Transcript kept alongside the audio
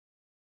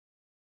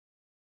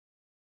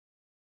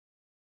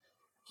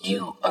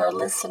You are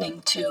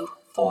listening to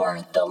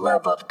For the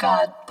Love of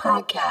God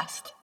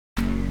podcast.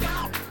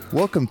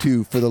 Welcome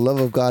to For the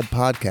Love of God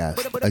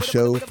podcast, a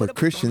show for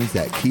Christians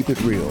that keep it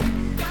real.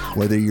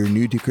 Whether you're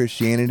new to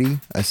Christianity,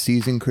 a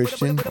seasoned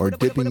Christian, or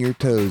dipping your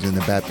toes in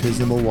the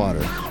baptismal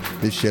water,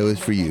 this show is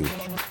for you.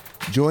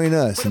 Join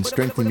us and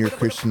strengthen your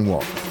Christian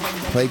walk.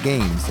 Play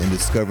games and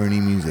discover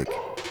new music.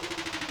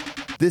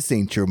 This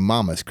ain't your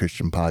mama's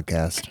Christian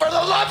podcast. For the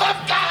love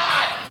of God!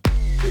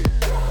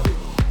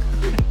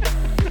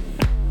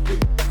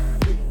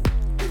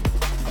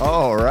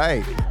 All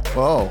right.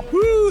 Whoa.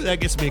 Woo! That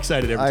gets me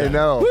excited every time. I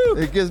know. Woo!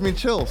 It gives me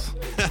chills.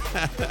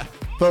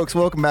 Folks,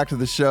 welcome back to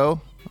the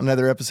show.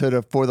 Another episode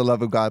of For the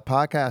Love of God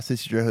podcast.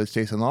 This is your host,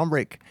 Jason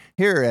Lombrick,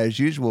 here as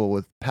usual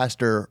with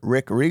Pastor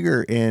Rick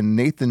Rieger and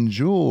Nathan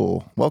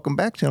Jewell. Welcome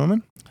back,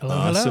 gentlemen. Hello,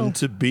 Awesome hello.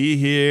 to be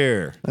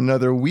here.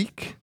 Another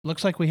week.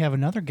 Looks like we have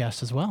another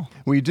guest as well.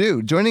 We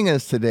do. Joining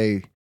us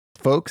today,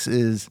 folks,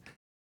 is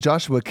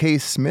Joshua K.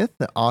 Smith,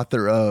 the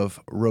author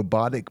of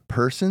Robotic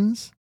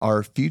Persons,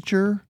 Our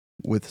Future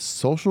with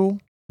Social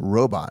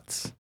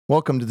Robots.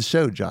 Welcome to the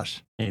show,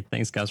 Josh. Hey,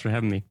 thanks guys for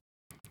having me.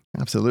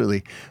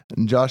 Absolutely.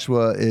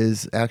 Joshua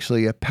is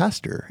actually a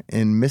pastor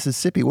in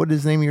Mississippi. What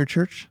is the name of your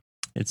church?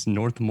 It's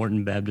North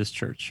Morton Baptist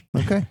Church.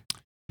 Okay.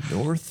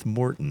 North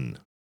Morton.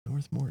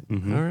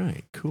 Mhm. All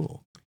right,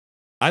 cool.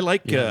 I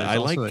like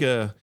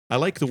I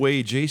like the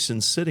way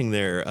Jason's sitting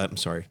there. I'm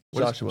sorry.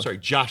 Joshua.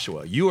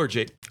 Joshua. You are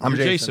I'm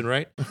you're Jason. Jason,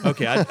 right?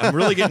 Okay, I'm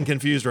really getting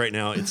confused right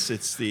now. It's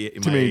the Too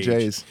my many age.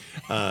 J's.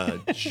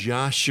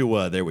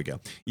 Joshua. There we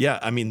go. Yeah,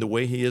 I mean the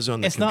way he is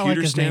on the It's not like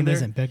computer his stand name there.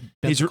 isn't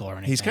biblical or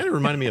anything. He's kind of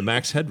reminding me of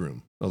Max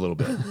Headroom a little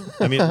bit.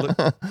 I mean, look,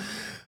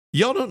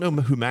 y'all don't know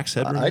who Max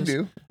Headroom is? I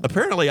do.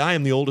 Apparently, I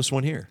am the oldest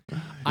one here.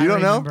 You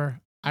don't know?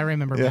 I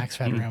remember Yeah. Max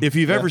Headroom. If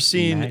you've Yeah. ever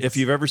seen,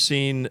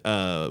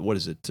 Nice. what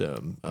is it?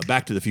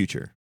 Back to the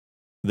Future.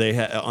 They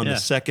had on Yeah.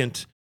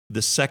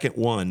 the second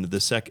one,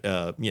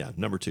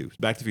 number 2,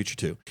 Back to the Future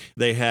 2.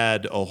 They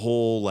had a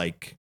whole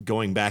like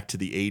going back to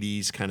the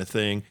 80s kind of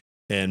thing,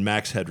 and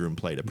Max Headroom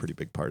played a pretty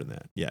big part in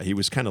that. Yeah, he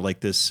was kind of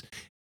like this,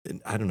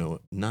 I don't know,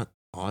 not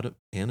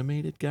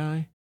animated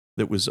guy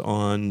that was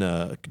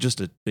on just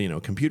a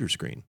computer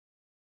screen.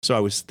 So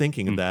I was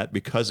thinking of that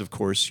because, of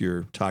course,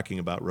 you're talking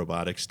about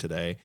robotics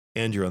today.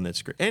 And you're on that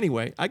screen.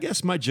 Anyway, I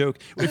guess my joke,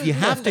 if you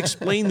have to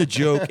explain the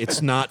joke,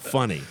 it's not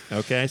funny.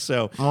 Okay,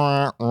 so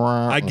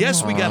I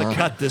guess we got to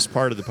cut this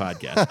part of the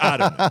podcast. I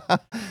don't know.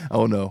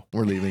 Oh, no.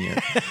 We're leaving it.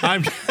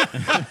 I'm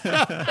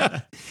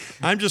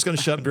just going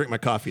to shut and drink my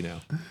coffee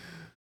now.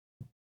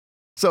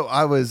 So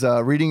I was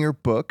reading your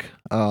book,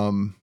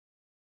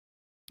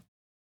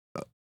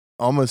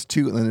 almost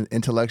too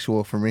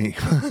intellectual for me.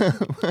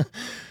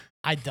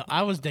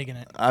 I was digging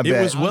it. I It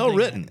bet. was well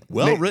written.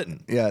 Well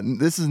written. Yeah,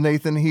 this is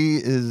Nathan. He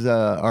is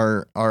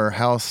our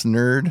house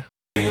nerd.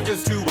 Finger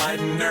just too white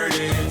and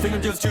nerdy. Finger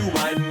just too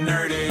white and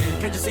nerdy.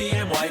 Can't you see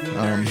him white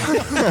and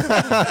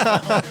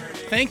nerdy?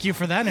 Thank you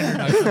for that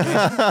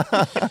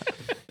introduction.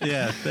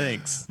 Yeah,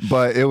 thanks.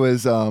 But it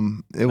was all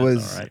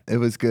right. it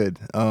was good.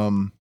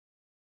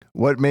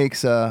 What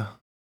makes a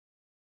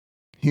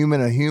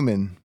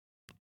human?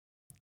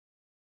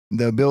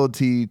 The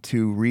ability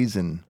to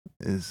reason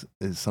is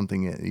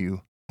something that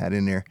you had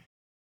in there.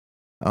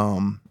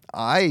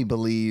 I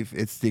believe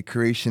it's the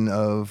creation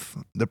of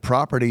the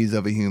properties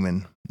of a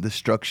human, the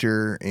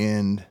structure,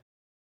 and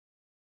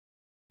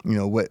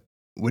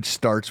which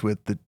starts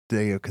with the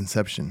day of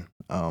conception.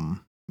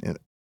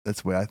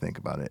 That's the way I think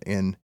about it,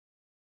 and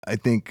I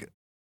think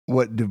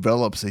what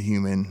develops a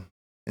human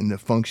and the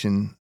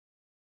function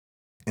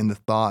and the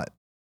thought,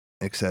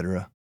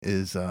 etc.,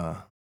 is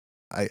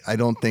I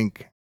don't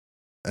think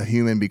a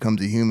human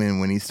becomes a human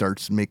when he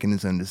starts making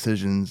his own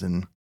decisions,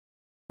 and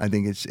I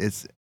think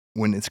it's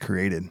when it's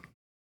created.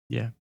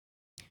 Yeah,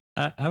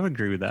 I would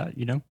agree with that.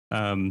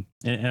 And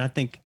I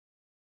think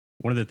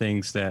one of the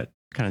things that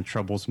kind of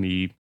troubles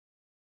me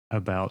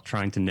about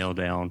trying to nail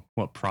down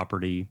what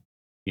property,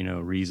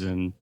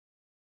 reason,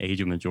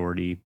 age of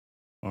majority,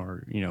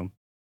 or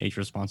age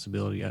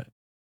responsibility.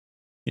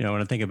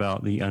 When I think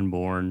about the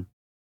unborn,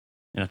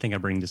 and I think I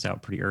bring this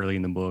out pretty early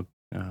in the book.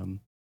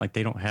 Like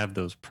they don't have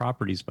those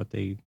properties, but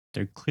they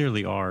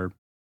clearly are,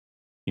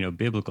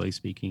 biblically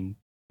speaking,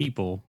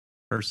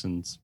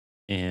 persons,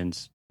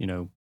 and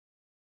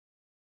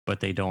but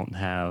they don't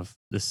have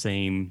the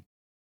same,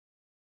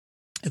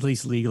 at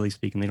least legally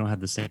speaking, they don't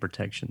have the same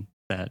protection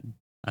that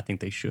I think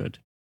they should.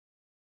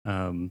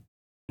 And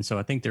so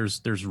I think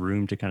there's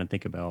room to kind of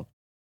think about,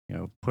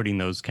 putting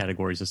those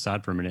categories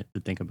aside for a minute to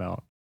think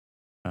about,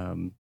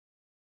 how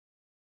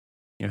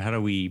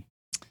do we,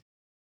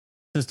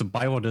 since the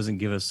Bible doesn't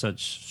give us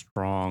such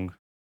strong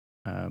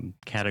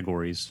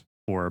categories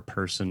for a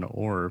person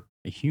or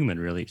a human,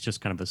 really, it's just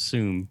kind of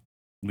assume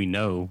we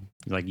know,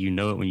 like it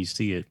when you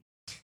see it.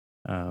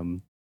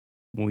 When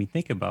we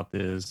think about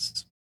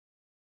this,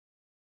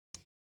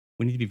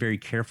 we need to be very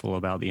careful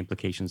about the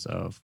implications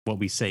of what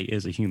we say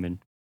is a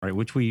human, right?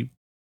 Which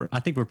I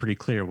think we're pretty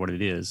clear what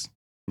it is,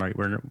 right?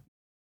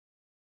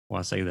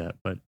 I say that,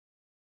 but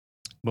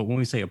when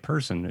we say a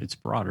person, it's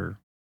broader.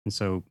 And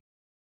so,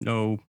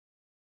 no,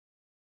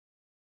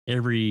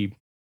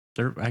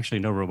 there actually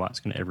no robot's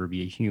going to ever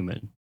be a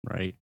human,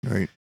 right?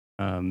 Right.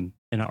 And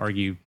I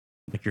argue,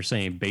 like you're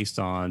saying, based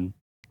on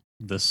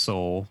the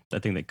soul,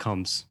 that thing that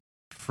comes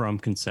from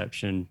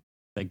conception,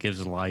 that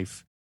gives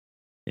life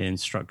and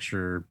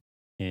structure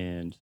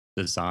and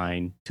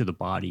design to the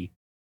body,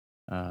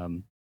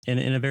 in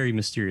a very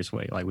mysterious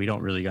way. Like we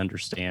don't really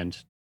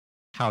understand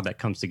how that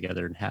comes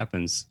together and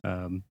happens.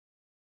 And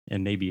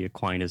maybe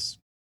Aquinas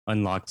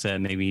unlocks that,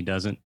 maybe he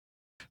doesn't.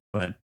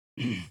 But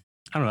I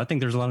don't know. I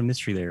think there's a lot of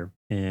mystery there,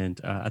 and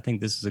I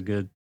think this is a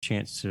good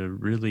chance to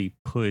really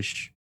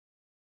push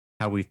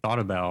how we thought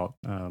about,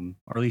 or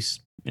at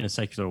least in a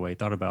secular way,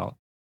 thought about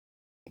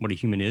what a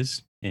human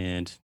is,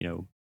 and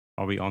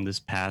are we on this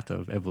path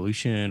of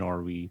evolution, or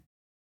are we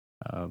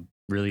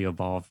really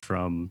evolved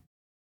from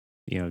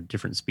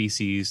different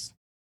species?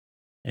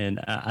 And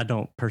I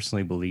don't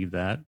personally believe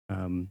that.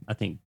 I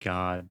think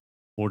God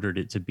ordered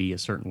it to be a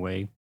certain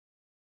way,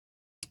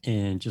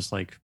 and just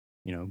like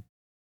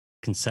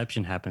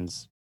conception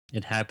happens,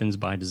 it happens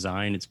by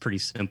design. It's pretty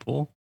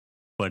simple,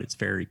 but it's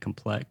very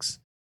complex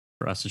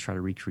for us to try to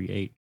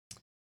recreate.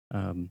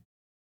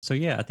 So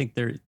yeah, I think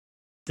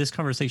this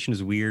conversation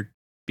is weird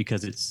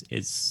because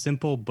it's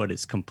simple, but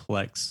it's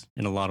complex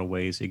in a lot of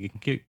ways. It can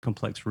get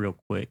complex real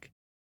quick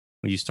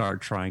when you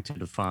start trying to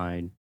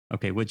define,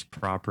 okay, which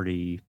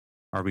property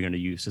are we going to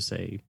use to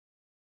say,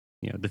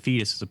 the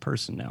fetus is a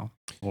person now?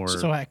 Or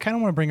So I kind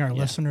of want to bring our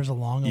listeners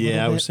along a little bit.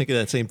 Yeah, I was thinking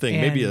that same thing.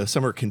 Maybe And-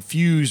 some are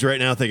confused right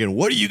now thinking,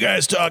 what are you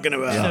guys talking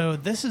about? So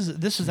this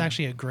is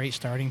actually a great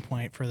starting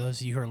point for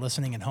those of you who are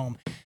listening at home,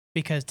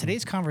 because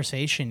today's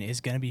conversation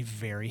is going to be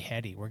very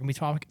heady. We're going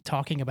to be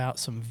talking about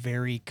some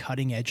very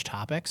cutting edge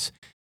topics,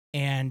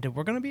 and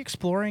we're going to be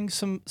exploring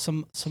some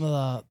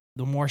of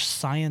the more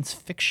science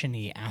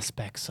fiction-y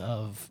aspects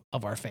of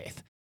our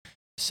faith.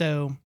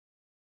 So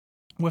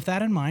with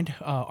that in mind,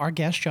 our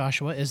guest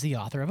Joshua is the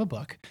author of a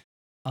book.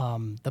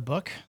 The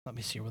book, let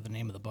me see what the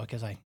name of the book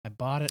is. I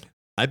bought it.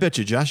 I bet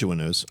you Joshua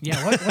knows.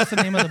 Yeah, what's the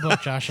name of the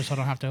book, Joshua, so I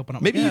don't have to open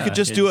up my Maybe you could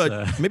just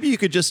maybe you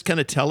could just kind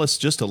of tell us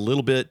just a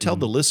little bit, tell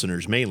the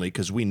listeners mainly,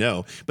 because we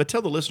know, but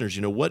tell the listeners,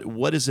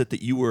 what is it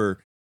that you were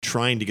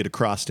trying to get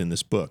across in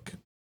this book?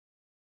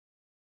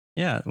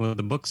 Yeah, well,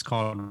 the book's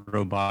called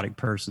Robotic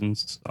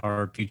Persons,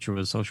 Our Future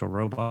with Social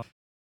Robot.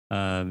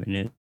 And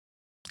it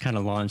kind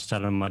of launched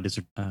out of my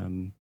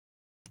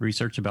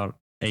research about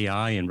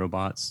AI and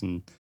robots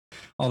and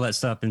all that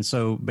stuff. And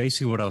so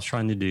basically what I was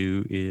trying to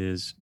do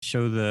is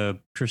show the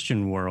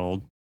Christian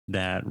world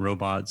that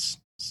robots,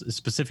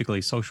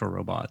 specifically social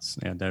robots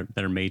that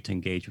are made to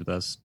engage with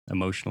us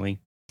emotionally,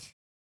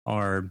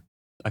 are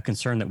a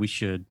concern that we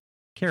should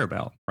care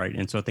about, right?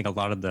 And so I think a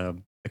lot of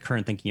the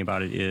current thinking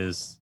about it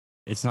is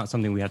it's not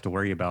something we have to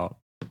worry about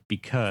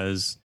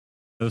because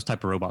those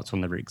type of robots will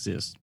never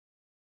exist.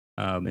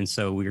 And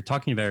so we were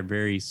talking about a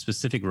very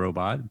specific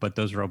robot, but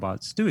those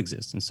robots do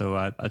exist. And so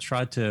I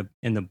tried to,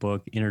 in the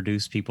book,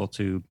 introduce people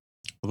to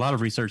a lot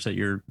of research that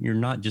you're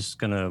not just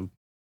going to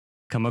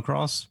come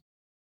across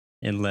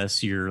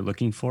unless you're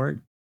looking for it.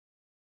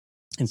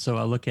 And so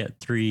I look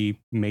at three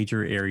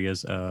major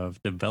areas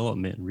of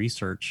development and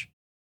research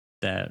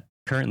that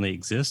currently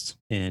exist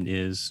and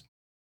is,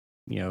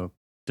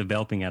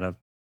 developing at a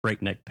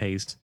breakneck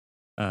pace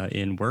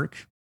in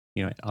work,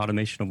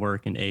 automation of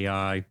work and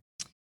AI,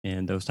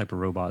 and those type of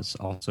robots.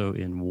 Also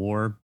in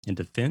war and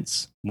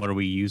defense, what are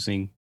we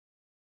using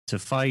to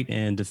fight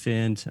and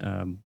defend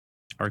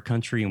our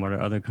country, and what are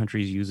other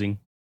countries using?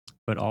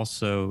 But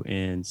also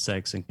in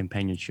sex and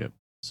companionship.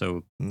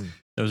 So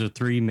those are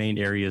three main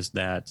areas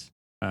that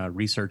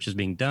research is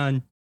being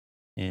done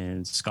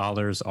and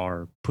scholars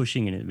are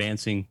pushing and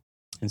advancing.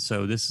 And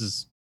so this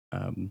is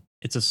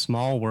it's a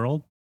small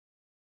world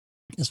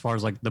as far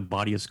as like the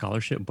body of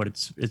scholarship, but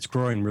it's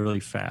growing really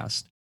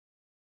fast.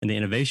 And the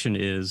innovation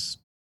is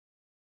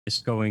it's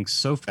going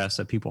so fast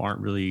that people aren't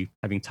really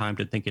having time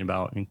to thinking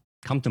about and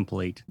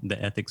contemplate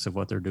the ethics of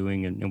what they're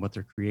doing and what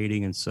they're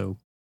creating. And so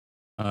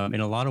in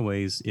a lot of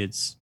ways,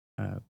 it's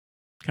kind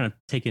of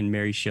taking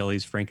Mary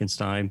Shelley's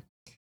Frankenstein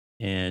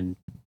and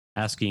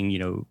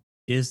asking,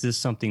 is this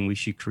something we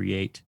should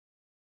create?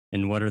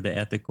 And what are the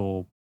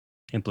ethical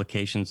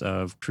implications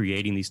of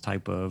creating these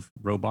type of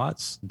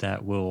robots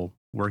that will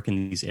work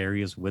in these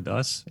areas with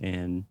us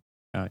and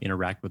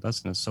interact with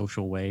us in a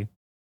social way?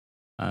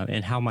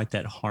 And how might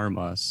that harm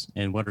us?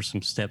 And what are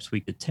some steps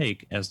we could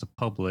take as the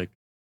public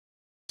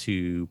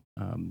to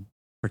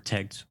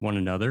protect one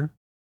another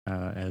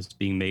as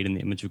being made in the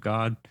image of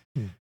God,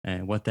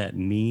 and what that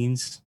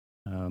means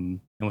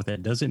and what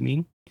that doesn't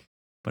mean,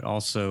 but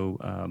also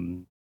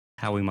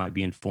how we might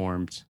be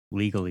informed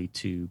legally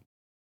to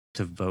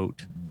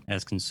vote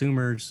as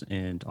consumers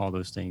and all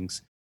those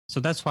things. So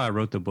that's why I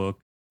wrote the book.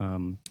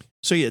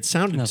 So yeah, it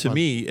sounded That's to fun.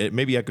 me,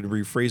 maybe I could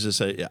rephrase this.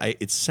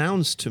 It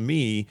sounds to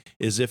me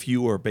as if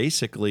you are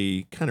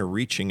basically kind of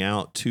reaching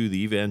out to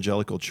the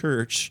evangelical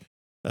church,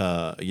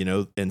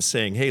 and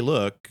saying, "Hey,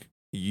 look,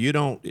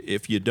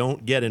 if you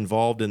don't get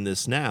involved in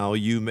this now,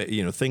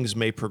 things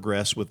may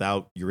progress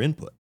without your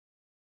input."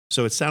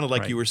 So it sounded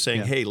like Right. you were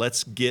saying, Yeah. hey,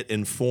 let's get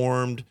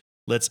informed.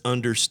 Let's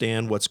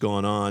understand what's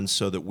going on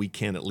so that we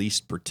can at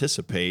least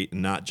participate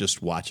and not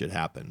just watch it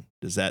happen.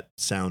 Does that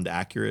sound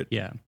accurate?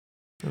 Yeah.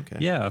 Okay.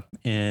 Yeah.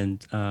 And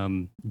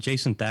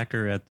Jason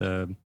Thacker at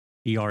the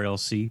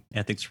ERLC,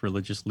 Ethics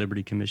Religious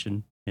Liberty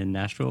Commission in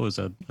Nashville, is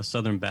a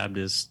Southern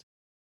Baptist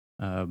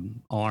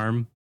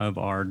arm of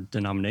our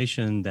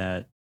denomination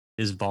that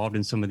is involved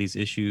in some of these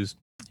issues.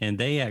 And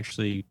they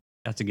actually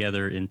got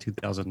together in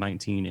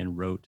 2019 and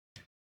wrote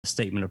a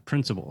statement of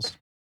principles.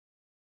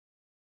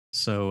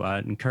 So I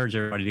encourage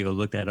everybody to go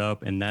look that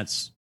up. And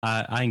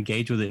I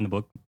engage with it in the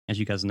book, as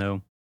you guys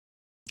know.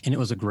 And it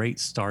was a great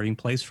starting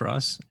place for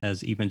us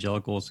as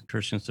evangelicals and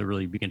Christians to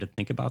really begin to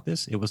think about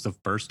this. It was the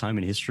first time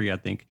in history, I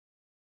think,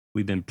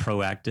 we've been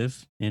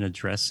proactive in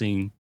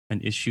addressing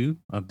an issue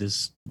of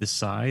this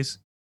size.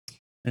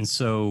 And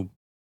so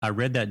I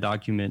read that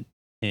document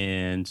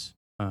and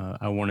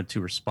I wanted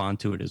to respond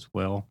to it as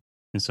well.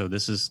 And so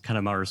this is kind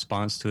of my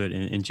response to it.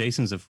 And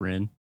Jason's a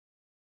friend.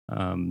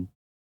 And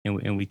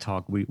we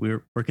talk,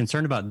 we're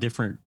concerned about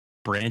different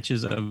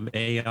branches of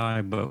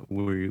AI, but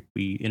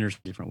we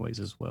intersect different ways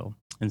as well.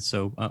 And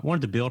so I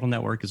wanted to build on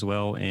that work as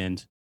well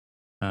and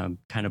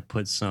kind of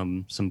put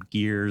some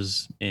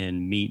gears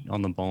and meat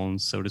on the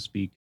bones, so to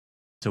speak,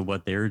 to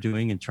what they're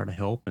doing and try to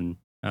help. And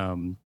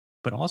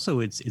but also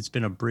it's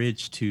been a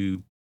bridge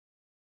to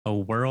a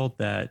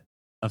world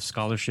of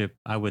scholarship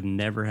I would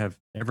never have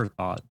ever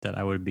thought that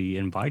I would be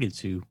invited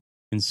to.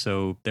 And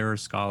so there are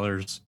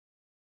scholars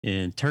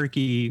in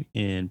Turkey,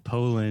 in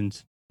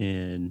Poland,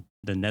 in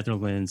the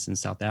Netherlands, and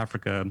South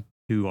Africa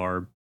who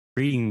are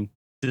reading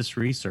this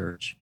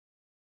research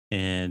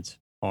and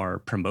are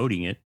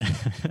promoting it,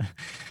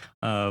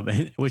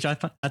 which I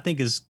think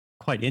is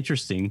quite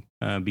interesting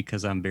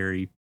because I'm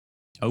very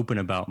open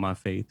about my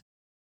faith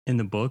in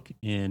the book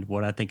and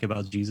what I think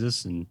about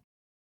Jesus and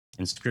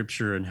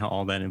Scripture and how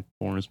all that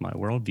informs my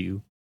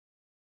worldview.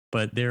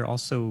 But they're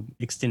also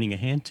extending a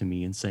hand to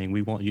me and saying,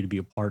 "We want you to be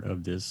a part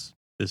of this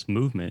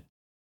movement,"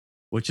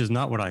 which is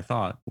not what I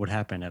thought would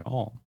happen at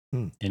all.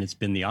 And it's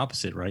been the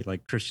opposite, right?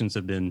 Like Christians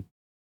have been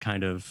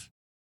kind of,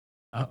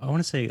 I want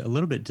to say, a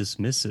little bit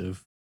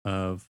dismissive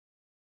of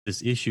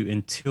this issue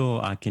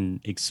until I can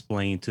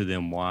explain to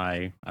them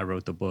why I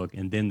wrote the book.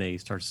 And then they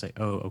start to say,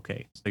 "Oh,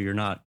 okay, so you're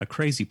not a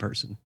crazy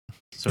person,"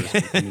 so to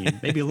speak. I mean,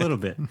 maybe a little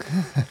bit,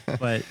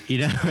 but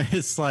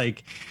it's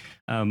like,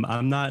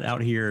 I'm not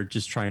out here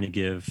just trying to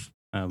give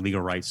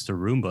legal rights to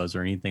Roombas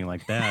or anything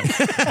like that.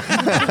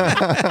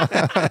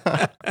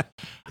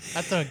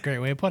 That's a great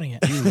way of putting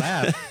it.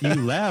 You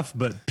laugh,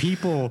 but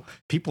people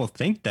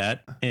think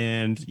that,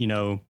 and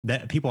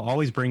that people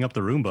always bring up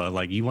the Roomba.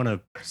 Like, you want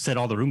to set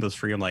all the Roombas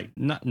free. I'm like,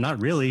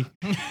 not really,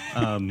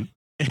 unless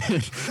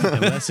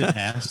it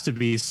has to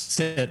be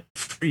set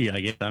free. I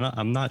guess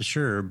I'm not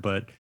sure,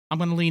 but I'm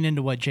going to lean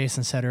into what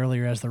Jason said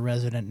earlier as the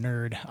resident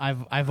nerd.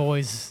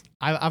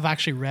 I've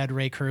actually read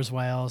Ray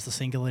Kurzweil's The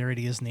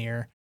Singularity is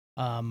Near.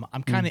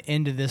 I'm kind of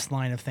into this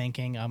line of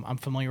thinking. I'm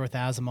familiar with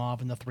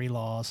Asimov and the Three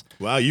Laws.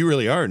 Wow, you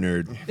really are a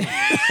nerd.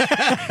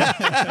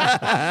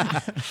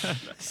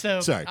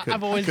 So Sorry,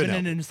 I've always been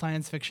help. into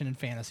science fiction and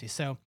fantasy.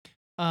 So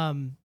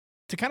to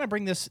kind of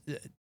bring this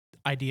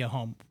idea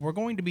home, we're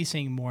going to be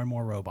seeing more and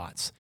more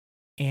robots.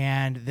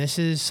 And this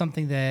is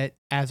something that,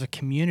 as a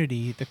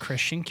community, the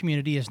Christian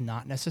community has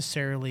not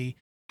necessarily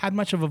had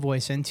much of a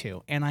voice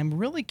into. And I'm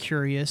really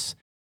curious,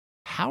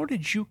 how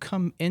did you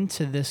come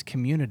into this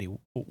community?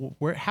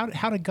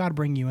 How did God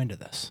bring you into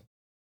this?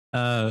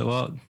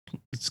 Well,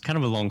 it's kind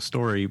of a long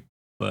story,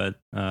 but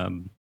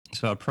so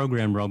I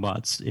programmed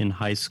robots in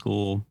high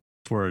school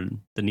for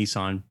the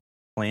Nissan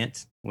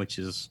plant, which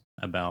is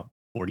about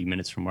 40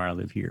 minutes from where I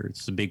live here.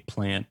 It's a big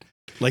plant.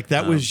 Like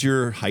that was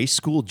your high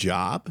school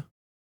job?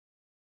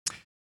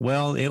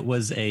 Well, it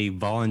was a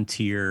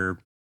volunteer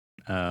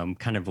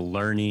kind of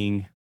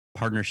learning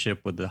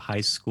partnership with the high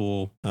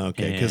school.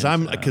 Okay,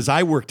 and, because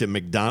I worked at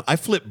McDonald's. I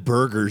flipped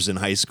burgers in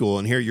high school,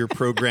 and here you're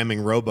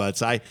programming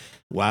robots. I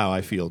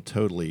feel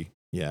totally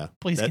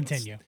Please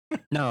continue.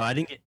 No, I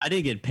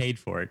didn't get paid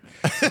for it,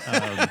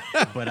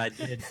 but I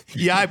did.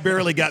 Yeah, I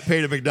barely got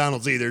paid at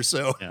McDonald's either,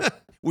 so Yeah.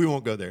 we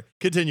won't go there.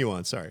 Continue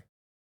on. Sorry.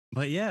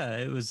 But yeah,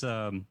 it was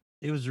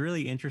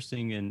really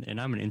interesting,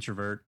 and I'm an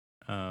introvert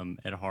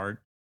at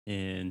heart,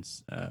 and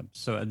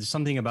so there's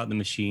something about the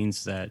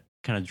machines that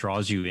kind of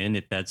draws you in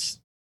if that's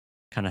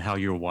kind of how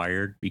you're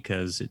wired,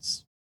 because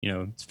it's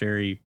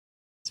very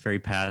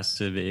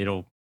passive.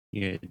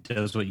 It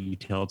does what you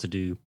tell it to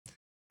do,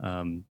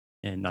 and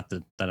not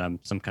that I'm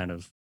some kind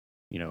of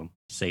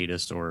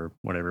sadist or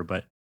whatever,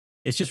 but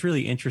it's just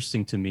really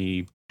interesting to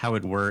me how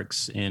it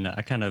works, and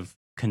I kind of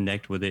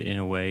connect with it in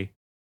a way.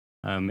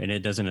 And it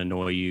doesn't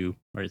annoy you,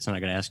 or it's not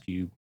going to ask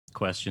you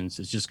questions.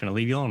 It's just going to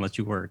leave you alone and let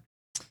you work.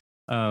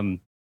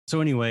 So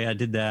anyway, I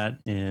did that,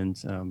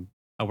 and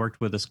I worked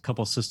with a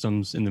couple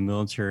systems in the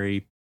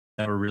military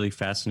that were really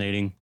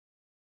fascinating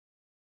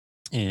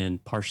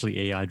and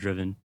partially AI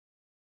driven.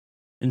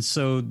 And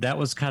so that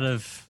was kind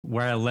of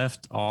where I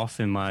left off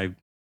in my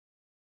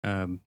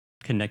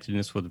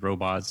connectedness with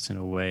robots in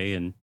a way.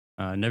 And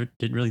Never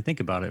didn't really think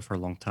about it for a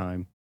long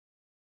time.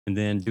 And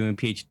then doing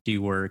PhD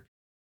work,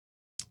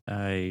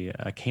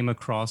 I came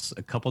across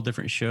a couple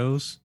different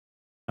shows.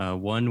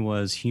 One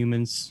was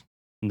Humans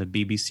in the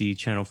BBC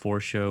Channel 4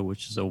 show,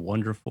 which is a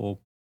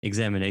wonderful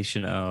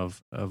examination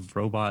of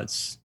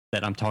robots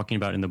that I'm talking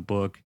about in the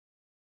book,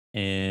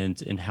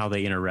 and how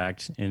they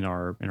interact in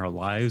our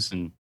lives,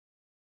 and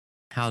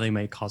how they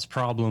may cause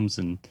problems,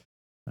 and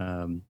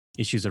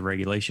issues of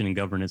regulation and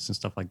governance and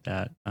stuff like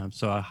that.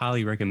 So I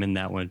highly recommend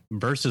that one.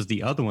 Versus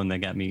the other one that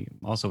got me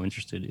also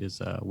interested is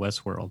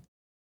Westworld.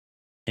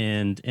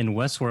 And in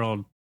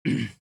Westworld,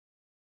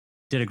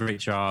 did a great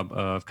job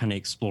of kind of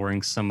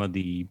exploring some of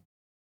the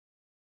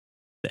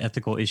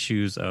ethical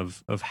issues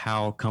of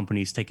how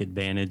companies take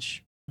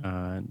advantage,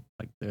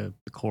 like the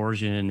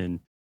coercion and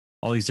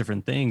all these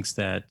different things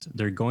that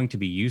they're going to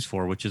be used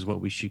for, which is what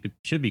we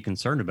should be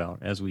concerned about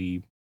as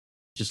we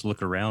just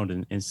look around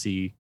and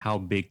see how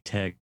big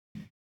tech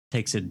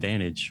takes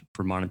advantage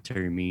for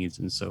monetary means.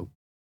 And so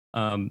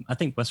I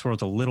think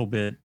Westworld's a little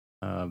bit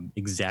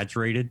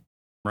exaggerated,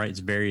 right? It's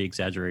very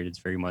exaggerated. It's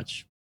very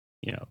much,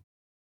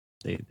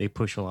 they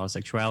push a lot of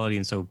sexuality.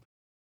 And so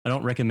I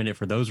don't recommend it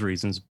for those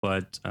reasons,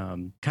 but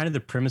kind of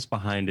the premise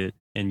behind it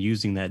and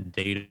using that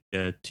data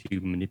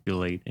to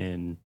manipulate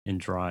and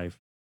drive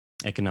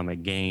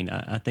economic gain,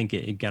 I think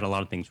it got a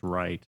lot of things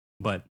right.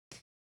 But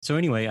so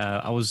anyway,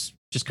 I was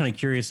just kind of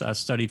curious. I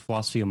studied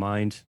philosophy of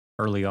mind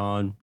early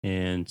on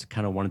and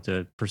kind of wanted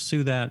to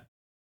pursue that.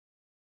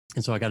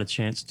 And so I got a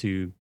chance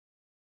to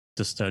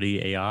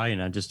study AI,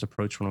 and I just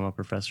approached one of my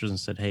professors and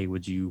said, "Hey,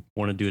 would you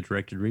want to do a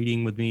directed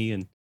reading with me?"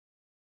 And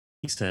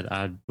he said,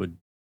 "I would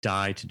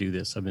die to do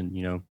this.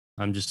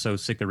 I'm just so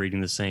sick of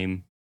reading the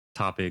same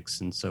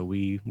topics." And so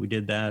we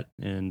did that,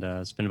 and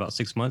spent about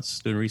 6 months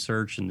doing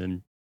research, and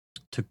then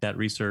took that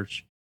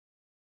research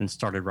and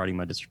started writing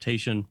my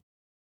dissertation.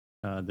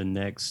 The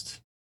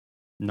next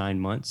 9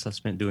 months I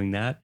spent doing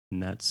that,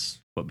 and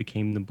that's what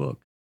became the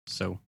book.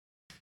 So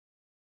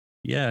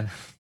yeah.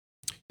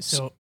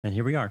 So And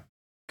here we are.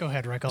 go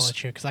ahead, Rick. I'll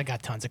let you, because I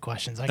got tons of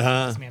questions. I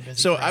got this man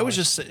busy. So for I was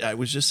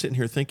hours. just sitting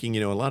here thinking,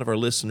 a lot of our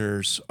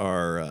listeners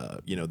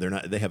are,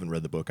 they haven't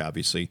read the book,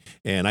 obviously,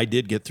 and I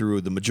did get through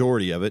the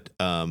majority of it,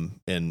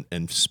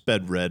 and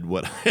sped read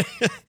what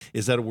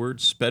is that a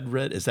word? Sped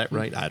read? Is that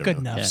right? I don't Good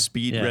know. enough. Yeah.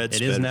 Speed Yeah, read. it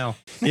sped is now.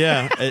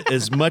 Yeah,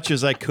 as much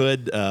as I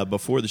could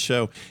before the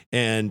show,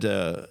 and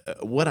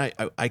what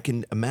I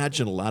can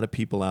imagine a lot of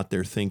people out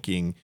there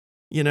thinking,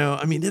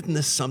 isn't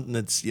this something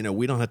that's,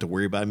 we don't have to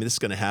worry about? This is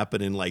going to happen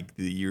in like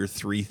the year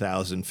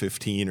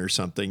 3015 or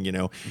something,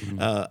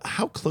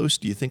 How close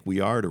do you think we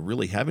are to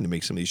really having to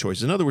make some of these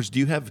choices? In other words, do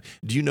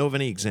you know of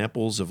any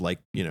examples of like,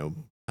 I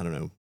don't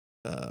know,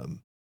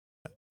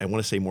 I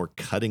want to say more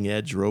cutting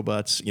edge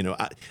robots,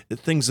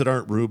 things that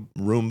aren't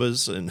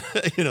Roombas and,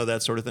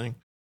 that sort of thing?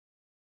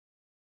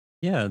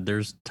 Yeah,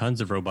 there's tons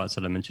of robots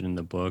that I mentioned in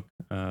the book.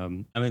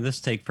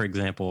 Let's take, for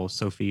example,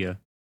 Sophia,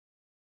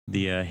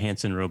 the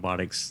Hanson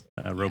Robotics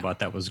robot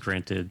that was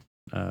granted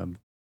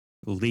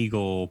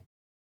legal.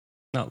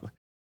 No,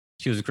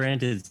 she was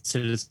granted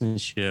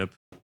citizenship,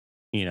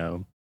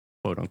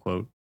 quote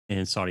unquote,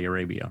 in Saudi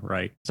Arabia,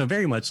 right? So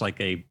very much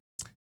like a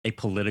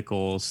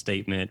political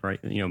statement, right?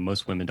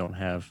 Most women don't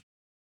have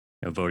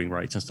voting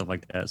rights and stuff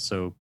like that,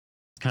 so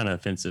kind of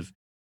offensive.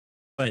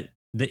 But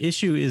the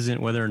issue isn't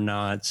whether or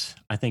not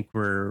I think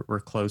we're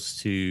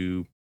close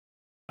to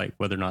like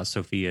whether or not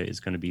Sophia is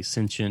going to be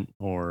sentient,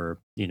 or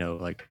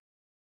like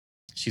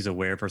she's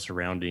aware of her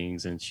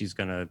surroundings and she's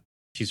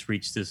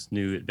reached this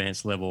new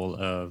advanced level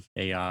of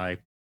AI,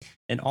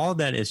 and all of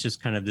that is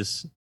just kind of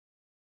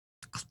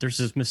there's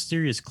this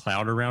mysterious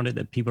cloud around it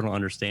that people don't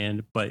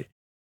understand. But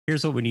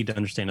here's what we need to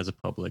understand as a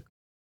public: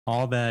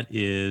 all that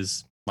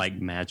is like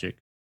magic.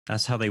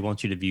 That's how they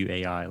want you to view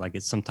AI, like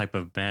it's some type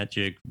of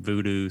magic,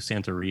 voodoo,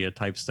 Santeria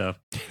type stuff,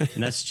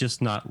 and that's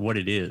just not what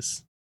it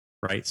is,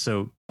 right?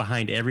 So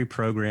behind every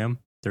program,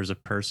 there's a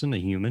person, a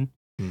human.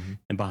 Mm-hmm.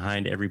 And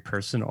behind every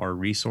person are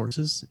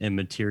resources and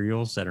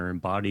materials that are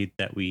embodied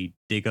that we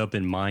dig up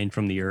and mine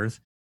from the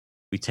earth.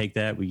 We take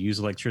that, we use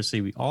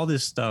electricity. All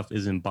this stuff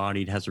is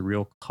embodied, has a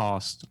real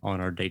cost on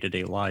our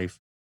day-to-day life.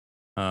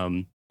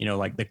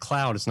 Like the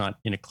cloud is not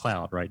in a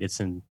cloud, right? It's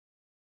in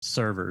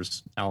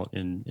servers out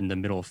in the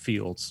middle of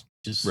fields,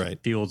 just right.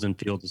 Fields and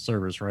fields of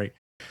servers, right?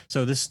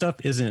 So this stuff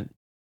isn't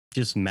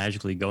just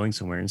magically going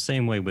somewhere. In the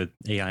same way with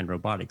AI and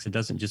robotics, it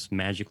doesn't just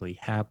magically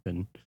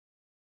happen.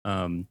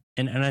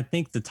 And I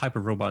think the type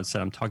of robots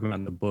that I'm talking about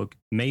in the book,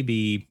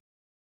 maybe,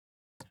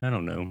 I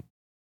don't know,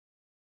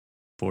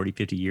 40,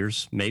 50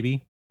 years,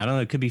 maybe. I don't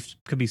know. It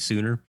could be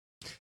sooner.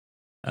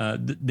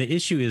 The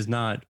issue is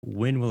not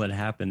when will it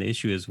happen. The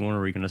issue is when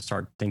are we going to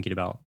start thinking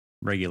about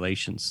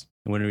regulations?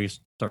 When are we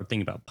start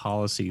thinking about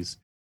policies?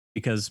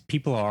 Because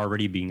people are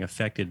already being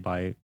affected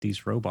by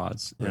these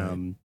robots.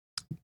 Right.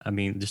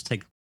 Just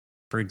take,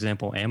 for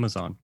example,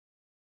 Amazon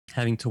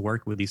having to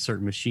work with these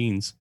certain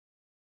machines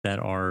that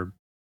are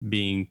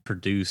being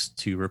produced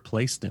to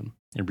replace them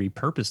and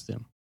repurpose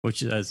them,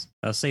 which, as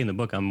I say in the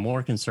book, I'm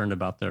more concerned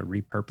about the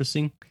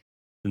repurposing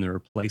than the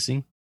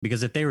replacing.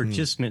 Because if they were Mm.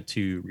 just meant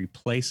to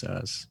replace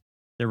us,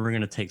 then we're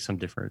going to take some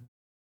different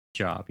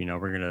job. You know,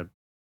 we're going to,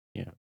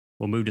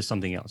 we'll move to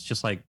something else,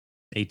 just like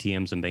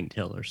ATMs and bank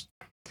tellers.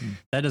 Mm.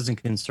 That doesn't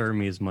concern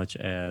me as much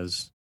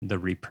as the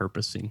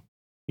repurposing.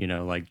 You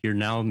know, like you're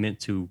now meant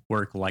to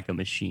work like a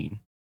machine.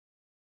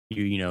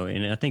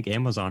 And I think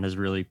Amazon has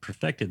really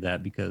perfected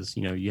that because,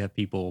 you have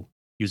people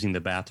using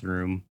the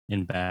bathroom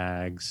in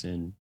bags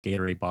and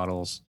Gatorade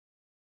bottles.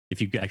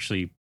 If you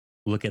actually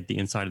look at the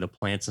inside of the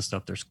plants and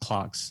stuff, there's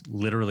clocks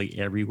literally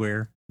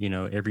everywhere.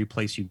 Every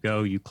place you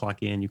go, you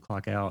clock in, you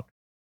clock out.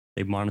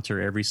 They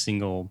monitor every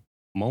single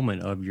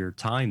moment of your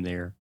time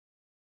there.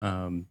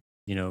 And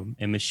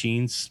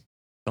machines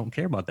don't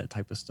care about that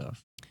type of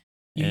stuff.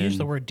 You use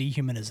the And- word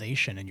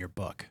dehumanization in your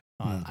book.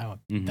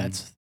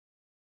 Mhm.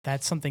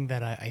 That's something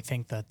that I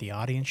think that the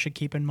audience should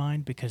keep in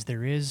mind because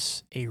there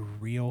is a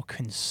real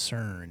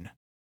concern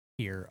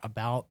here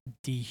about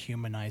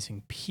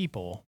dehumanizing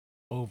people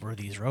over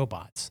these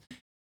robots.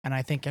 And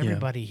I think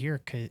everybody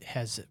here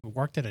has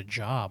worked at a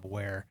job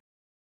where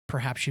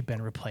perhaps you've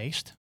been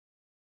replaced.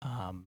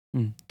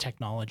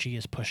 Technology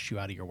has pushed you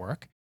out of your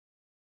work.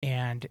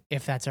 And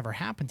if that's ever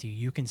happened to you,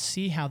 you can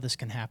see how this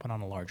can happen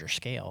on a larger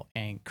scale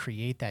and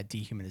create that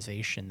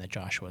dehumanization that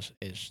Joshua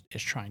is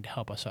trying to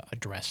help us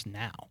address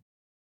now.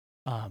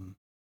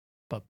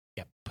 But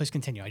yeah, please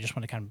continue. I just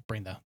want to kind of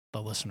bring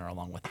the listener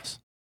along with us.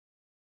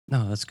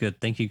 No, that's good.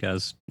 Thank you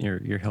guys.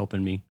 You're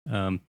helping me.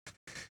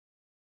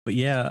 But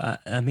yeah,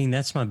 I mean,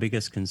 that's my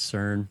biggest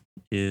concern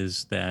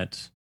is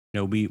that,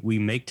 we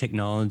make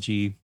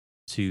technology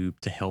to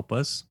help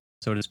us,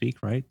 so to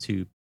speak, right?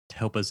 To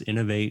help us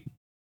innovate.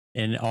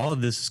 And all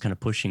of this is kind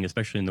of pushing,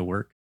 especially in the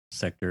work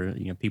sector.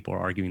 People are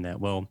arguing that,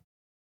 well,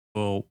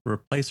 we'll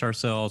replace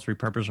ourselves,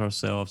 repurpose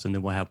ourselves, and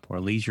then we'll have more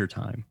leisure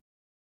time.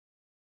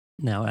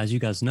 Now, as you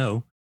guys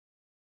know,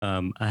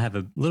 I have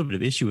a little bit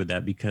of issue with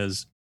that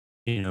because,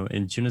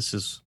 in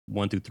Genesis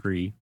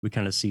 1-3, we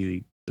kind of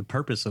see the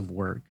purpose of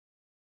work.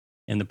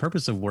 And the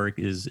purpose of work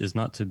is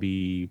not to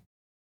be,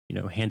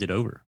 handed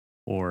over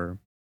or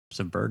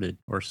subverted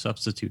or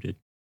substituted,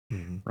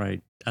 Mhm.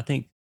 right? I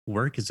think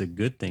work is a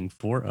good thing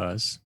for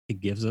us. It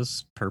gives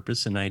us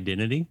purpose and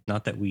identity.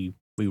 Not that we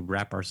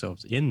wrap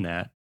ourselves in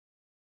that,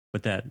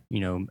 but that,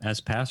 as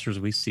pastors,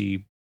 we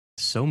see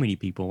so many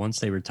people, once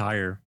they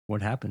retire,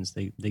 what happens?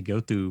 They go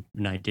through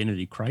an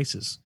identity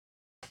crisis.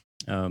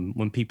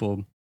 When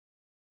people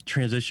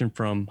transition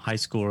from high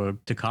school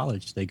to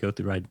college, they go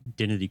through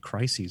identity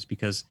crises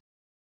because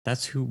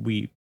that's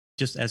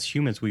just as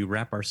humans, we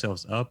wrap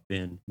ourselves up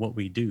in what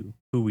we do,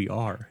 who we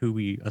are, who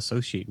we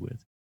associate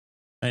with.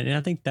 And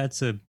I think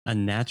that's a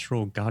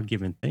natural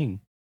God-given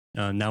thing.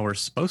 Now we're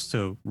supposed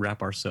to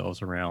wrap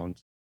ourselves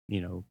around,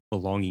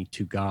 belonging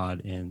to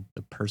God and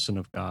the person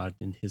of God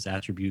and his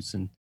attributes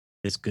and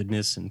his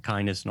goodness and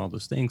kindness and all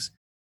those things.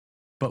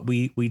 But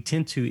we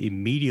tend to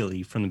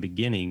immediately from the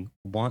beginning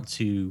want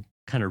to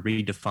kind of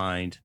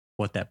redefine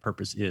what that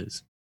purpose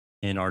is.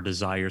 And our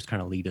desires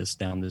kind of lead us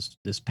down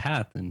this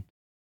path. And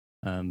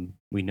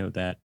we know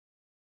that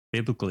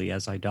biblically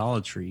as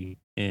idolatry.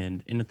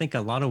 And I think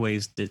a lot of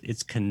ways that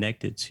it's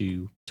connected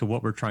to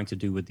what we're trying to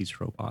do with these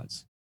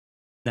robots.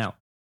 Now,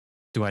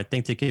 do I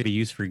think they can be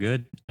used for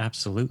good?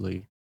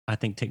 Absolutely. I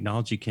think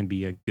technology can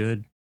be a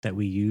good that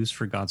we use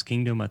for God's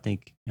kingdom. I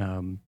think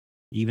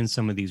even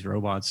some of these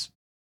robots,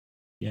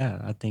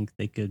 I think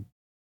they could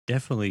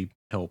definitely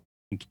help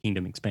in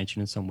kingdom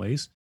expansion in some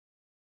ways.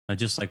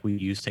 Just like we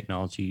use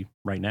technology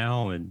right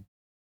now, and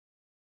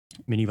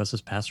many of us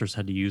as pastors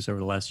had to use over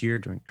the last year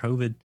during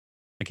COVID.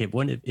 Like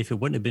if it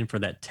wouldn't have been for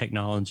that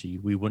technology,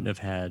 we wouldn't have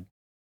had,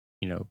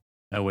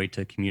 a way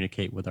to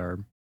communicate with our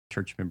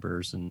church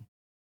members and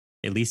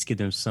at least give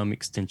them some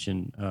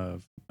extension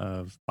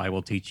of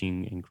Bible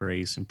teaching and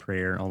grace and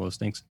prayer and all those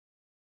things.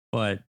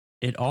 But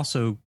it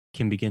also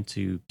can begin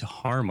to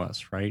harm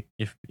us, right?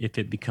 If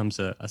it becomes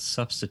a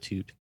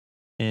substitute.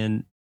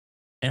 And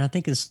I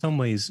think in some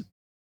ways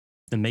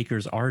the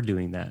makers are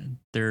doing that.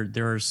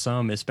 There are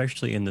some,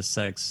 especially in the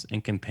sex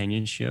and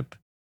companionship,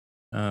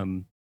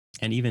 and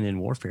even in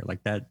warfare,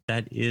 like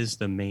that is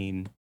the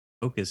main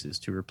focus, is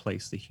to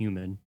replace the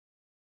human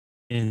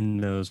in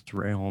those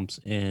realms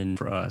and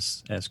for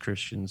us as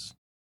Christians.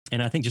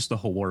 And I think just the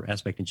whole war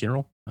aspect in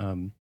general,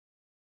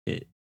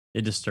 it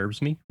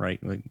disturbs me,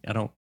 right? Like I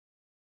don't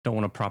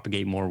want to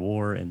propagate more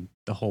war, and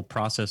the whole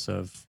process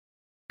of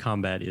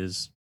combat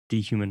is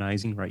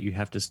dehumanizing, right? You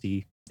have to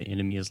see the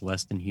enemy as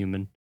less than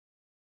human.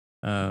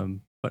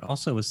 But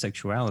also with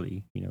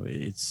sexuality,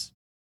 I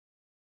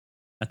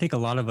think a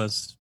lot of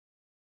us,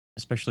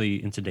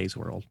 especially in today's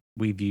world,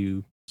 we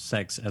view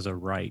sex as a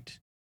right,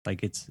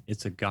 like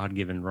it's a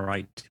God-given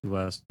right to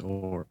us,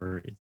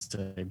 or it's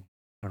a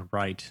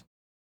right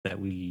that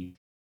we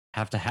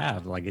have to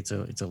have, like it's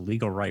a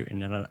legal right.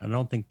 And I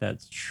don't think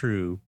that's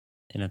true.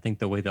 And I think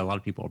the way that a lot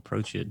of people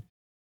approach it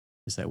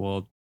is that,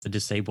 well, the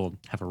disabled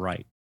have a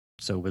right,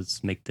 so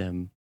let's make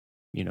them,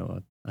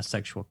 a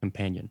sexual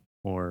companion,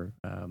 or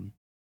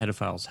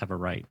pedophiles have a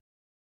right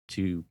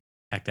to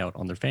act out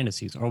on their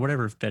fantasies or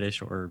whatever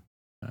fetish or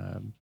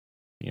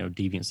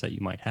deviance that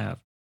you might have.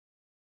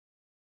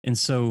 And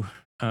so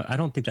I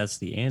don't think that's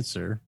the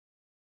answer,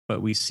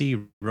 but we see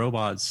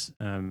robots,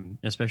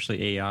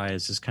 especially AI,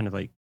 as this kind of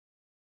like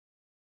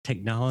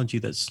technology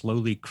that's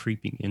slowly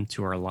creeping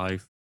into our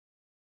life.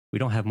 We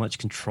don't have much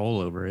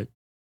control over it.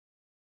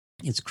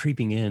 It's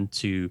creeping in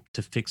to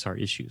fix our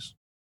issues.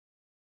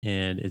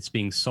 And it's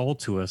being sold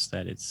to us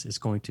that it's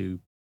going to,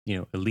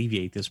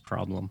 alleviate this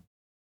problem,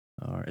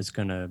 or it's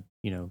going to,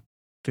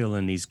 fill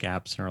in these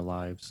gaps in our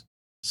lives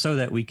so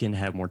that we can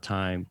have more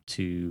time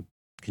to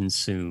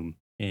consume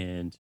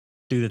and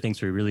do the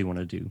things we really want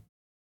to do,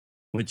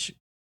 which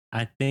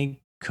I think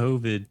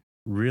COVID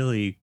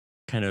really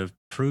kind of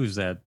proves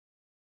that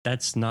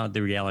that's not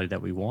the reality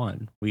that we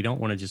want. We don't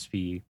want to just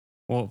be,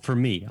 well, for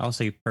me, I'll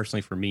say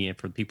personally for me and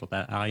for the people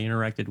that I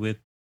interacted with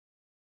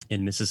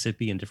in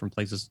Mississippi and different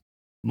places,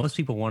 most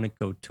people want to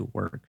go to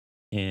work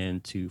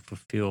and to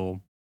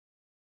fulfill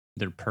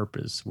their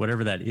purpose,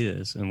 whatever that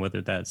is, and whether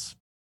that's,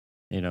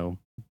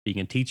 being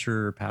a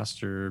teacher,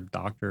 pastor,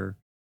 doctor.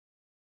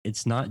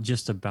 It's not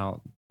just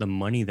about the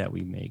money that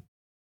we make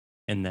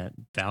and that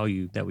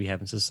value that we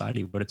have in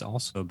society, but it's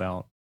also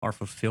about our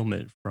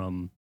fulfillment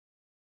from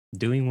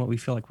doing what we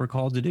feel like we're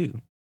called to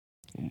do.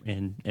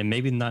 And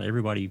maybe not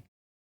everybody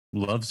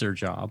loves their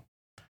job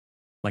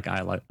like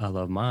I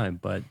love mine,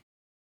 but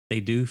they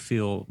do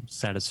feel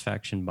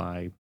satisfaction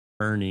by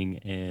earning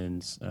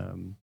and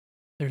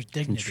There's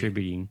dignity.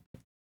 contributing.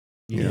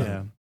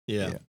 Yeah.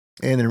 Yeah.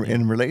 And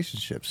in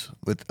relationships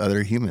with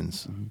other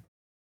humans.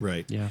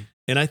 Right. Yeah.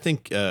 And I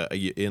think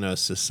in a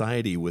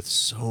society with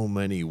so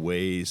many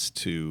ways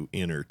to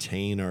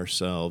entertain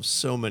ourselves,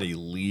 so many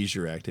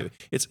leisure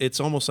activities, it's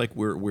almost like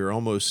we're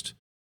almost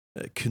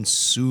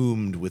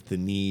consumed with the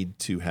need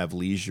to have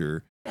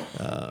leisure.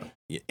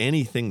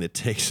 Anything that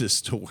takes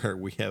us to where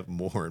we have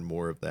more and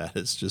more of that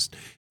is just,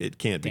 it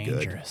can't be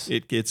Dangerous.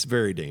 good. It's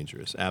very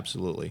dangerous.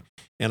 Absolutely.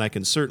 And I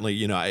can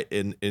certainly,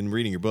 in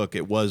reading your book,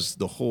 it was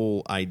the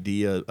whole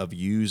idea of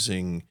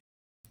using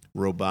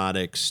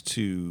robotics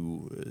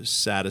to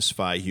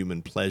satisfy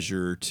human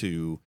pleasure,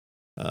 to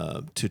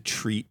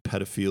treat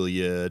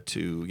pedophilia,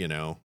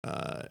 to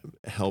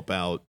help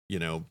out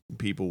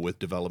people with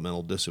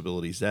developmental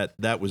disabilities.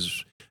 That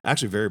was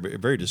actually very,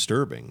 very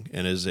disturbing.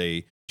 And as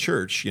a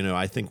church,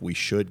 I think we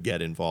should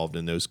get involved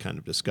in those kind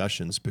of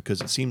discussions,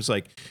 because it seems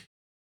like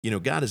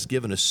God has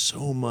given us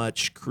so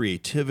much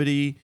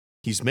creativity.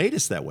 He's made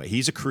us that way.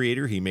 He's a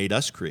creator. He made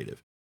us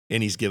creative.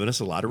 And he's given us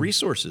a lot of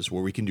resources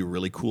where we can do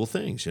really cool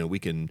things. We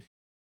can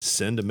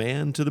send a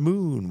man to the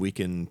moon. We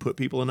can put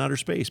people in outer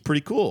space.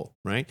 Pretty cool,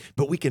 right?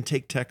 But we can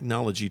take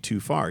technology too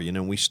far.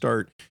 We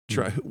start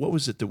what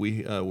was it that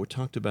we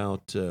talked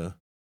about?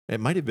 It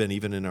might have been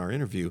even in our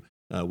interview.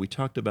 We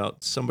talked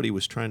about somebody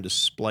was trying to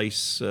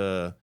splice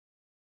an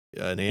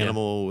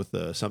animal with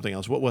something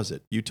else. What was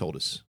it? You told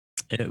us.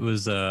 It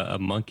was a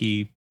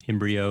monkey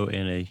embryo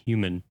and a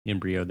human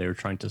embryo they were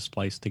trying to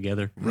splice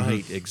together.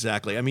 Right,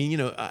 exactly. I mean,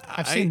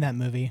 I've seen that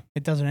movie.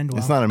 It doesn't end well.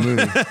 It's not a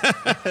movie.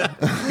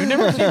 You've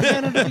never seen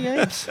Planet of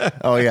the Apes?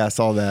 Oh yeah, I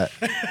saw that.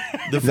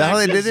 Is that how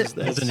they did it?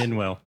 It doesn't end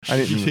well. I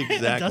didn't.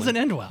 Exactly. It doesn't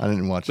end well. I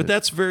didn't watch But it.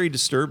 that's very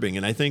disturbing,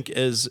 and I think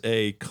as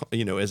a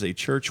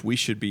church, we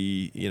should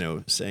be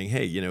saying,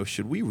 hey,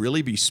 should we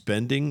really be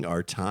spending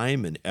our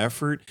time and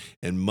effort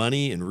and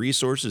money and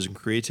resources and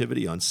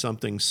creativity on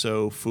something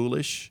so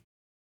foolish?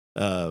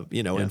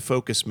 And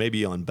focus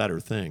maybe on better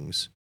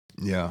things.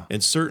 Yeah.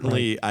 And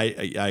certainly,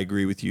 I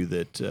agree with you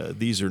that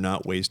these are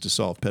not ways to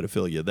solve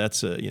pedophilia.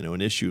 That's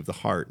an issue of the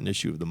heart, an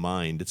issue of the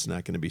mind. It's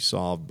not going to be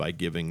solved by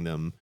giving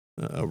them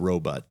a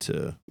robot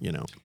to.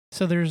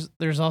 So there's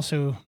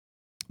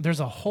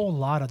a whole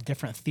lot of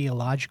different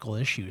theological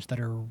issues that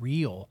are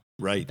real,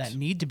 Right. that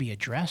need to be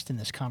addressed in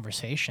this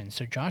conversation.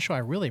 So Joshua, I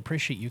really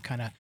appreciate you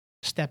kind of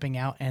stepping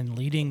out and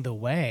leading the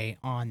way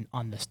on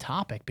this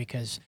topic,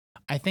 because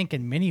I think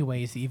in many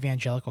ways the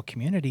evangelical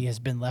community has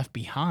been left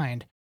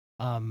behind,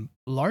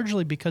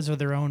 largely because of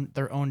their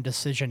own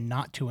decision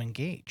not to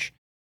engage.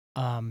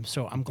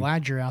 So I'm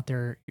glad you're out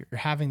there, you're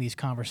having these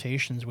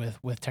conversations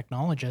with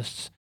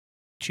technologists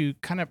to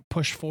kind of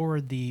push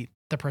forward the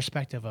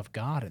perspective of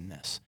God in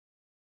this.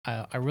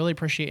 I really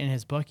appreciate in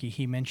his book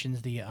he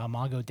mentions the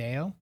Imago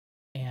Dei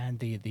and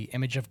the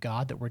image of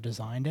God that we're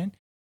designed in.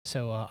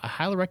 So I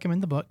highly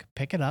recommend the book.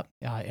 Pick it up.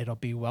 It'll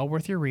be well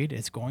worth your read.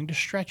 It's going to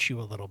stretch you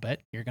a little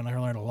bit. You're going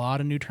to learn a lot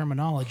of new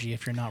terminology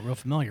if you're not real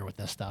familiar with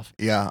this stuff.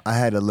 Yeah, I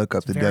had to look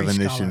up the Very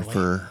definition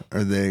scholarly.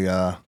 for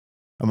the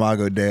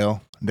Imago Dei.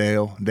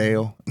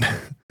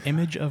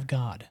 Image of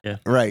God.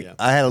 Right. Yeah.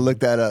 I had to look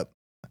that up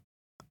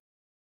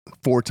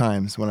 4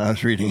 times when I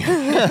was reading.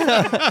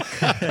 I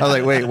was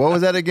like, wait, what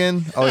was that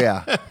again? Oh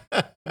yeah.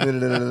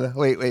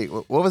 Wait,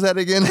 what was that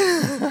again?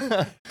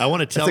 I want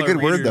to tell That's a our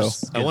good word,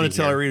 readers, though. I want to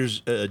tell our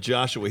readers,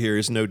 Joshua here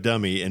is no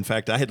dummy. In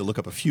fact, I had to look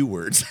up a few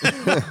words.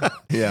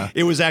 Yeah.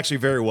 It was actually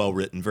very well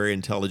written, very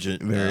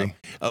intelligent. Very.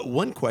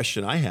 One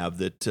question I have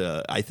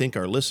that I think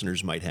our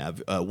listeners might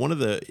have, one of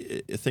the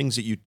things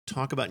that you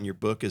talk about in your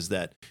book is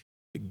that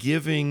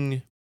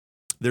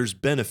there's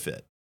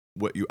benefit.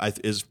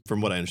 Is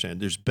from what I understand,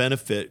 there's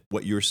benefit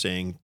what you're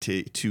saying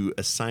to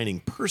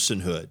assigning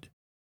personhood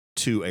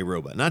to a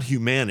robot, not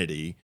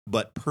humanity,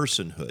 but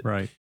personhood.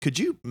 Right. Could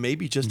you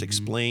maybe just Mhm.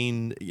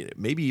 explain,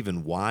 maybe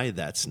even why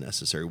that's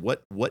necessary?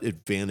 What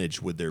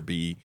advantage would there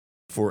be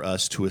for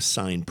us to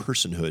assign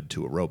personhood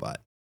to a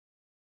robot?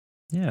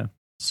 Yeah.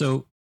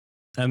 So,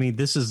 I mean,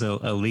 this is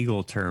a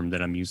legal term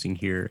that I'm using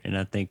here, and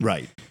I think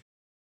Right.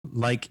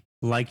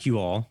 like you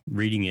all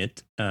reading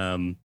it,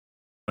 when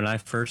I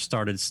first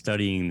started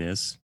studying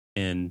this,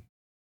 and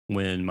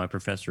when my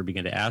professor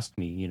began to ask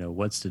me,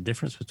 what's the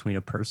difference between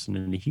a person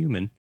and a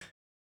human,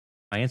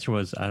 my answer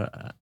was,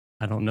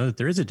 I don't know that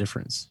there is a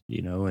difference,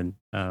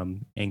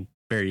 and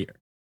very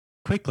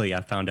quickly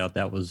I found out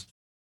that was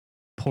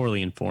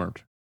poorly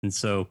informed, and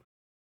so,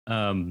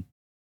 um,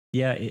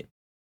 yeah,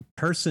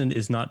 person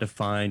is not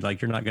defined.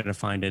 Like, you're not going to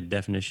find a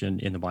definition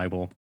in the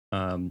Bible.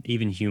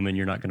 Even human,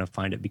 you're not going to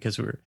find it because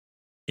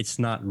it's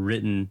not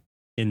written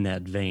in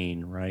that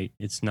vein, right?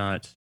 It's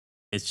not.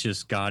 It's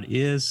just God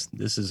is.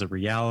 This is a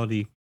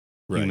reality.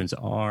 Right. Humans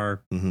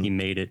are. Mhm. He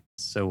made it.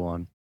 So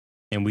on,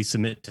 and we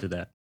submit to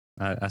that.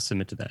 I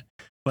submit to that.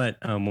 But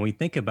when we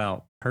think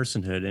about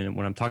personhood, and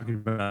what I'm talking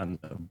about in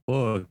the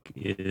book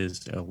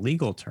is a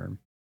legal term.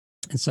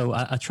 And so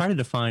I try to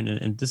define,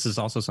 and this is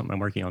also something I'm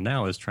working on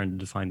now, is trying to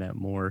define that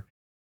more.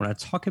 When I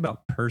talk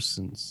about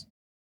persons,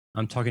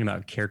 I'm talking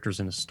about characters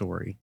in a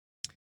story.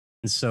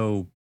 And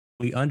so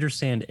we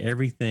understand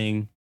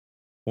everything,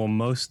 well,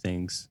 most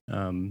things,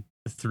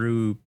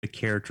 through the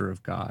character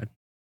of God.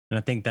 And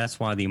I think that's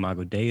why the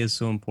Imago Dei is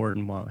so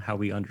important, how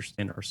we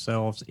understand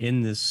ourselves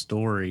in this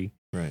story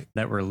Right.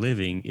 that we're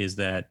living, is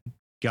that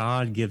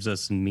God gives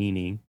us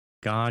meaning.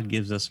 God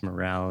gives us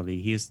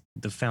morality. He is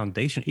the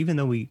foundation. Even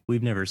though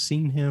we've never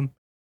seen him,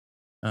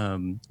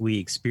 we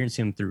experience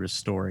him through a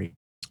story.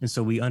 And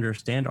so we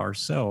understand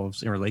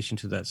ourselves in relation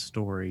to that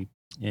story.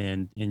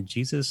 And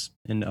Jesus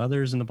and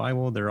others in the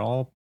Bible, are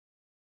all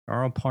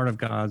part of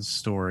God's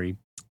story.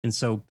 And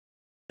so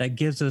that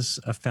gives us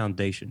a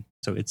foundation.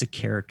 So it's a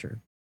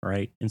character,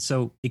 right? And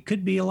so it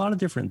could be a lot of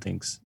different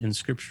things. In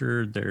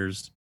scripture,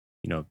 there's,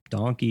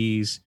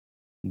 donkeys,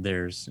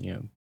 there's,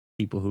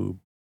 people who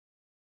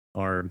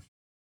are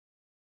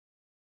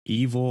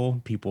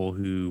evil, people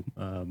who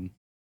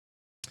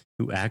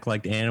act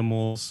like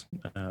animals,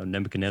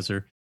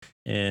 Nebuchadnezzar,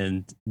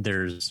 and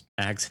there's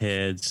axe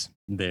heads,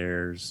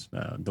 there's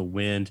the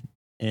wind,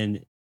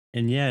 and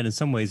yeah, in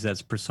some ways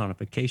that's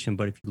personification.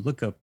 But if you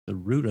look up the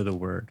root of the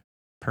word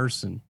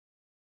person,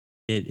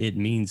 it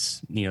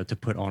means to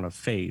put on a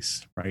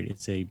face, right?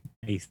 It's a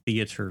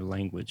theater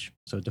language,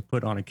 so to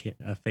put on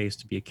a face,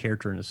 to be a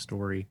character in a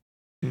story.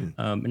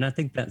 And I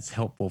think that's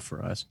helpful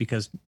for us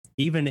because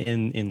even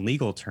in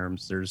legal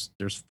terms,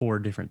 there's 4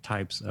 different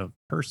types of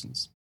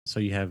persons. So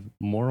you have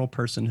moral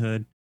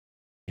personhood,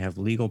 you have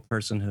legal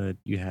personhood,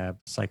 you have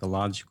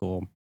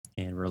psychological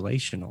and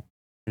relational.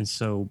 And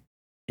so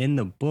in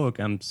the book,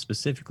 I'm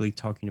specifically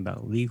talking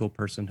about legal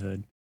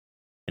personhood.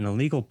 And a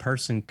legal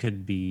person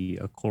could be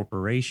a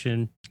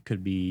corporation,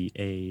 could be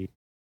a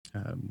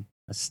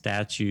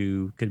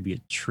statue, could be a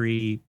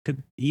tree,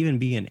 could even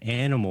be an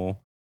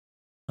animal.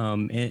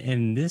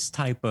 And this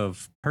type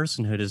of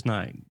personhood is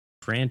not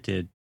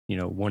granted,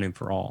 one and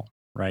for all,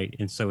 right?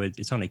 And so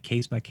it's on a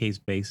case by case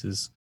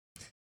basis.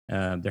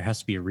 There has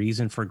to be a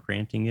reason for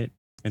granting it,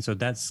 and so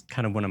that's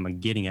kind of what I'm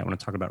getting at when I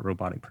talk about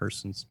robotic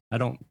persons. I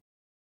don't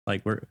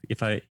like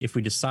if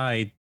we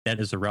decide that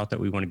is the route that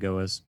we want to go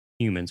as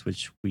humans,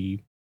 which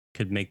we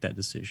could make that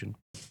decision.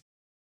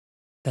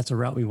 That's a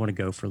route we want to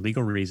go for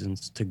legal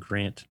reasons to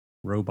grant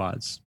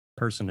robots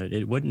personhood.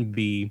 It wouldn't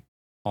be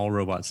all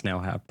robots now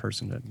have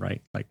personhood,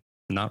 right? Like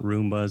not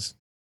Roombas.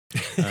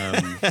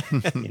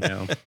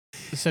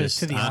 So This-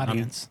 to the I'm-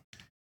 audience,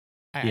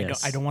 I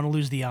Yes. don't want to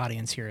lose the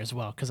audience here as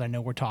well because I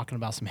know we're talking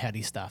about some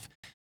heady stuff.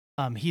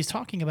 He's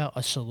talking about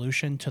a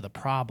solution to the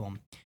problem,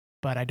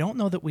 but I don't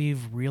know that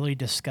we've really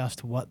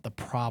discussed what the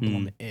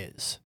problem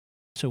is.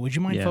 So would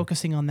you mind Yeah.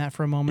 focusing on that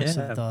for a moment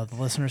so Yeah. that the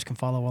listeners can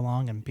follow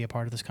along and be a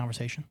part of this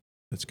conversation?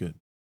 That's good.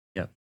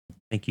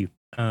 Thank you.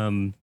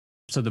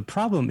 So the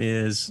problem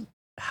is,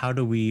 how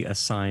do we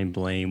assign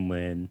blame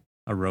when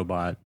a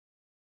robot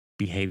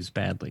behaves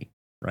badly,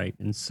 right?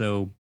 And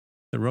so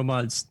the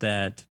robots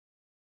that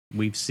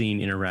we've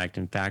seen interact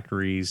in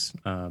factories,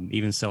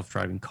 even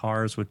self-driving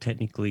cars would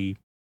technically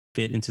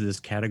fit into this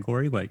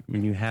category. Like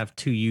when you have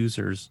 2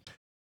 users,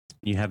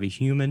 you have a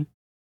human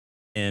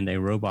and a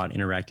robot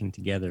interacting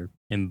together,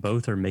 and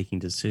both are making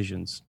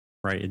decisions,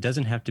 right? It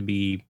doesn't have to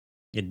be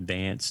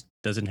advanced,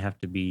 doesn't have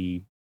to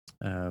be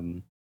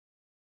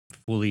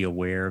fully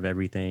aware of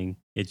everything.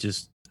 It's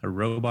just a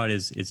robot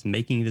is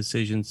making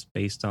decisions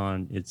based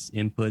on its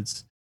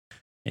inputs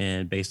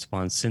and based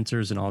upon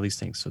sensors and all these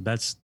things. So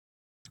that's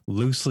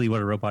loosely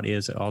what a robot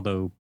is,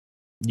 although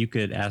you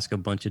could ask a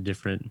bunch of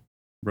different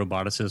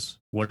roboticists,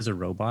 what is a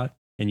robot?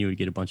 And you would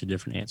get a bunch of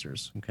different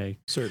answers. Okay.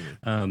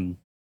 Certainly.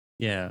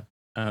 Yeah.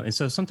 And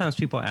so sometimes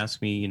people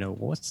ask me,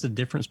 what's the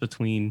difference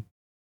between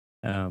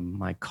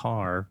my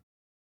car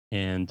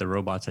and the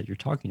robots that you're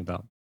talking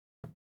about?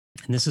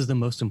 And this is the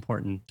most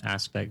important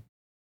aspect.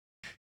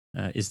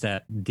 is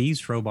that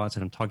these robots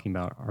that I'm talking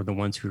about are the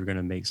ones who are going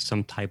to make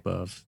some type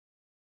of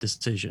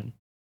decision.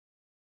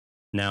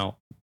 Now,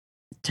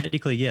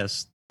 technically,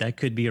 yes, that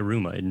could be a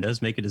Roomba. It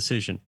does make a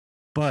decision,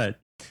 but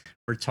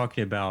we're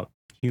talking about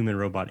human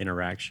robot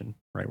interaction,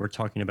 right? We're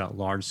talking about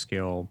large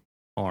scale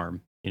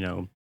harm,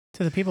 To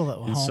the people at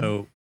And home,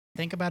 so,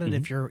 think about it.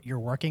 If you're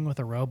working with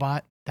a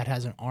robot that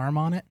has an arm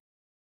on it,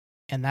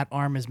 and that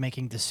arm is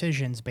making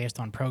decisions based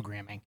on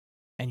programming,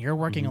 and you're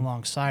working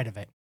alongside of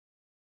it,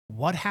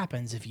 what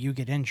happens if you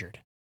get injured?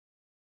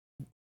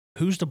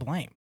 Who's to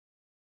blame?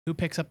 Who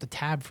picks up the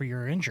tab for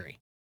your injury?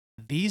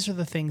 These are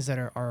the things that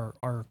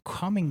are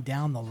coming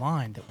down the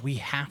line that we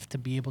have to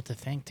be able to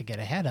think to get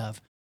ahead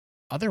of.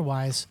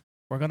 Otherwise,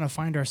 we're going to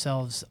find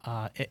ourselves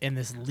in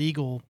this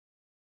legal.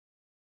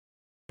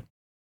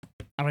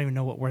 I don't even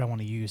know what word I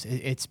want to use.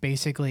 It's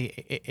basically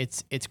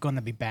it's going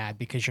to be bad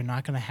because you're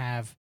going to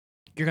have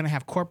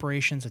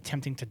corporations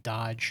attempting to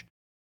dodge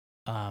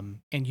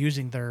and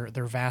using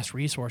their vast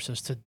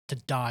resources to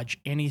dodge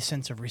any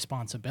sense of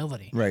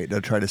responsibility. Right.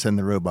 They'll try to send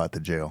the robot to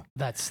jail.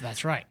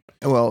 That's right.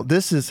 Well,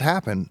 this has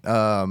happened.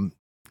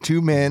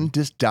 Two men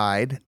just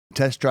died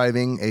test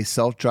driving a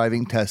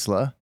self-driving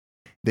Tesla.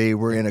 They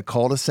were in a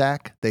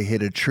cul-de-sac. They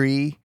hit a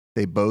tree.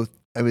 It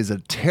was a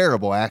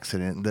terrible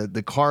accident.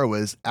 The car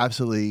was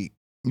absolutely,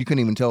 you couldn't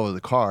even tell it was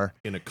a car.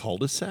 In a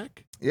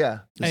cul-de-sac? Yeah.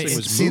 This thing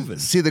was see, moving.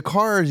 See, the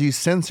cars use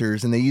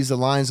sensors and they use the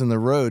lines on the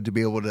road to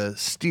be able to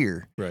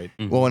steer. Right.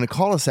 Well, in a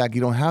cul-de-sac,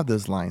 you don't have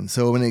those lines.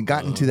 So when it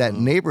got into that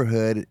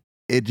neighborhood,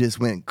 it just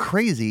went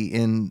crazy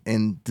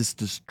and just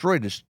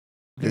destroyed There's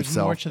more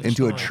itself to the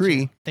into a story,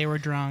 tree. too. They were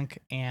drunk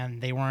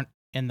and they weren't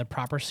in the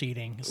proper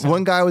seating. So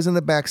One guy was in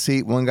the back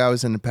seat. One guy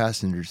was in the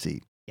passenger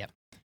seat. Yep.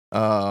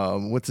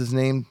 What's his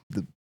name?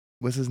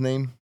 What's his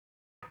name?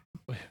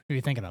 Who are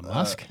you thinking of?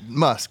 Musk?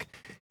 Musk.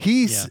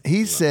 He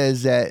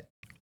says that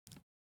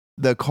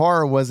the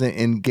car wasn't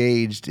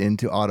engaged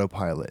into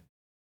autopilot.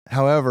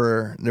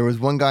 However, there was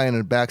one guy in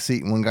the back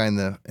seat and one guy in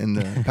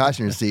the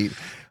passenger seat.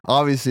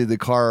 Obviously, the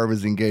car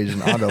was engaged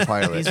in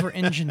autopilot. These were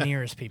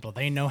engineers, people.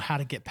 They know how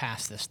to get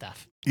past this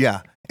stuff.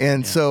 Yeah.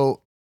 And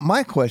so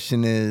my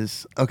question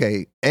is,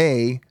 okay,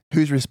 A,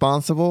 who's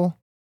responsible?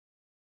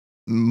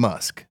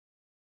 Musk.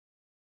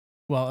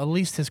 Well, at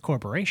least his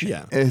corporation.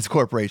 Yeah. His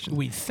corporation.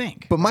 We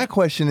think. But my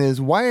question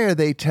is, why are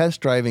they test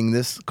driving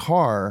this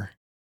car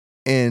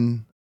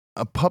in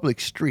a public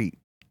street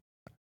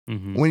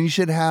when you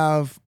should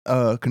have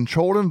a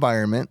controlled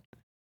environment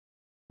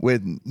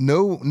with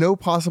no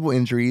possible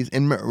injuries?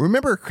 And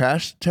remember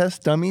crash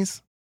test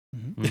dummies?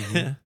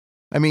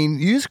 I mean,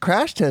 use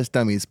crash test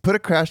dummies. Put a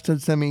crash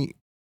test dummy.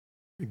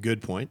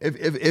 Good point.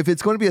 If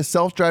it's going to be a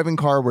self-driving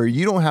car where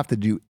you don't have to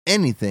do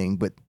anything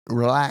but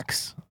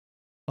relax.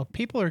 Well,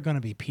 people are going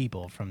to be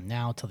people from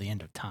now till the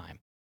end of time.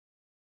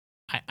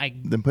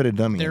 Then put a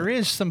dummy. There in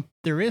it.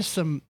 is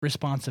some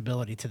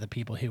responsibility to the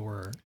people who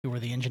were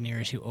the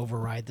engineers who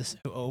overrode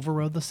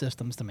the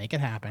systems to make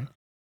it happen.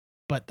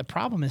 But the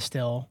problem is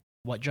still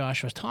what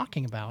Josh was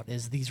talking about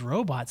is these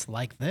robots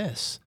like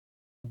this.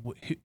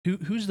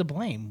 Who's to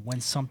blame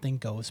when something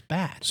goes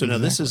bad? So now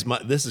this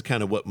is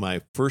kind of what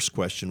my first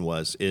question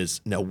was,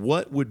 is now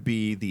what would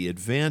be the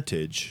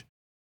advantage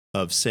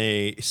of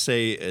say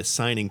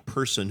assigning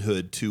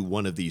personhood to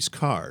one of these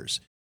cars?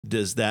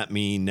 Does that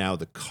mean now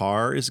the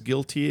car is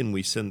guilty and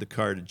we send the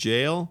car to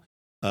jail?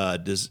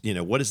 What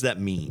does that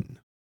mean?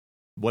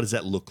 What does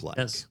that look like?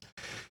 Yes.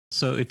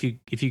 So if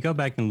you go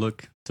back and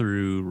look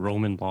through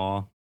Roman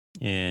law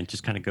and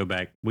just kind of go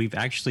back, we've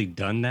actually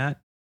done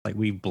that. Like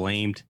we've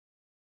blamed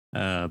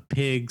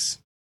pigs,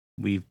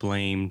 we've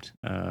blamed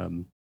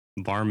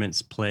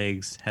varmints,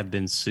 plagues have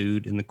been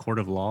sued in the court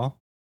of law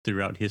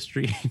throughout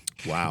history.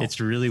 Wow. It's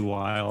really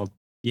wild.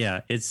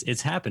 Yeah,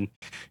 it's happened.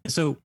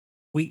 So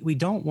we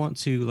don't want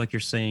to, like you're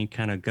saying,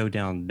 kind of go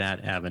down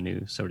that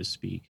avenue, so to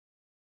speak.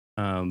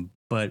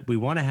 But we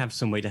want to have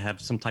some way to have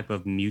some type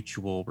of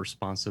mutual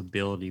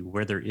responsibility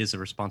where there is a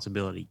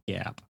responsibility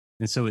gap.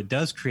 And so it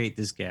does create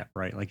this gap,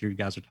 right? Like you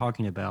guys are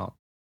talking about.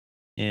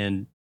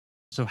 And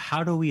so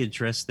how do we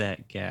address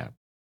that gap?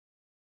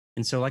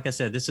 And so, like I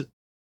said,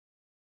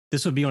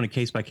 this would be on a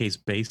case by case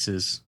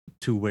basis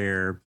to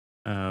where,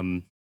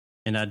 and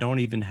I don't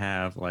even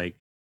have like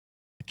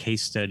a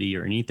case study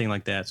or anything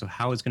like that. So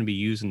how it's going to be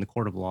used in the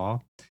court of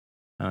law.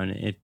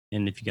 And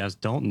if you guys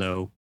don't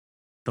know,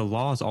 the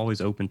law is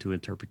always open to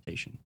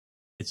interpretation.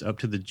 It's up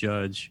to the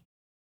judge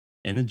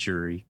and the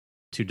jury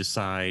to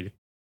decide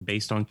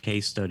based on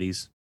case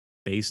studies,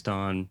 based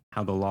on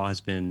how the law has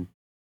been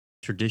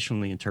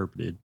traditionally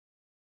interpreted,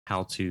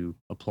 how to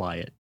apply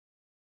it.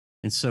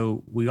 And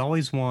so we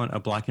always want a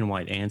black and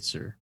white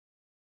answer,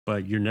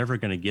 but you're never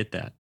going to get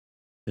that,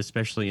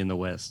 especially in the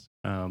West.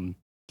 The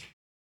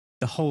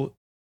whole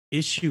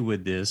issue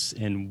with this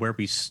and where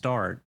we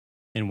start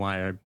and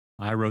why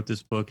I wrote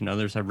this book and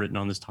others have written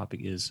on this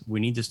topic is we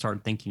need to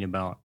start thinking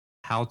about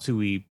how do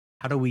we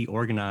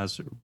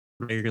organize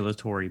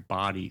regulatory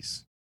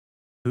bodies?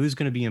 Who's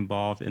going to be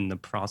involved in the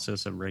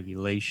process of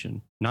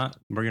regulation? Not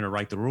we're going to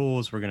write the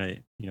rules, we're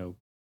going to,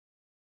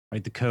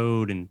 write the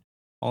code and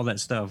all that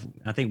stuff.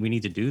 I think we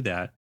need to do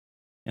that.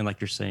 And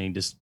like you're saying,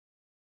 just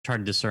try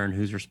to discern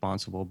who's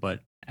responsible. But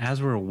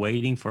as we're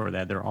waiting for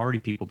that, there are already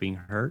people being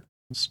hurt.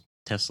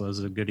 Tesla is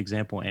a good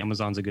example.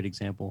 Amazon's a good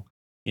example.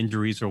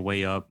 Injuries are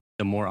way up.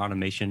 The more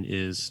automation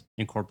is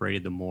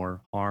incorporated, the more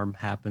harm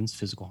happens,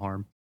 physical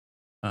harm.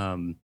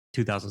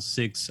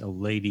 2006, a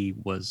lady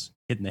was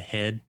hit in the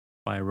head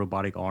by a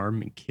robotic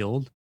arm and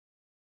killed.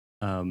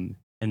 And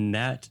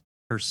that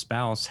her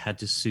spouse had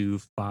to sue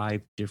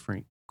 5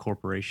 different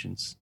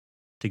corporations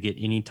to get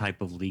any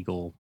type of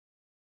legal,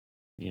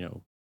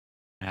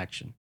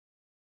 action.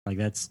 Like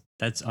that's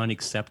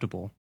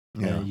unacceptable.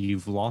 Yeah.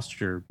 You've lost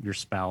your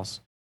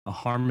spouse. A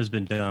harm has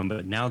been done,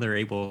 but now they're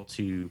able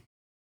to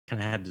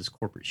kind of have this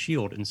corporate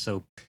shield. And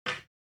so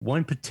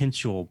one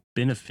potential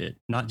benefit,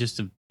 not just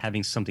of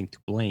having something to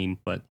blame,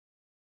 but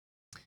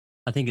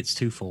I think it's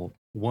twofold.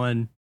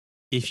 One,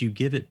 if you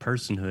give it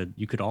personhood,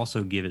 you could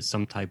also give it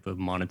some type of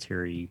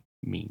monetary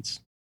means.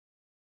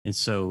 And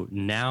so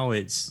now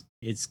it's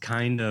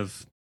kind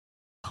of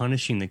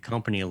punishing the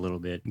company a little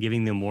bit,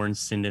 giving them more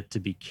incentive to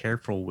be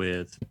careful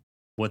with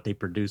what they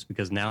produce,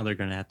 because now they're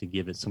going to have to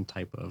give it some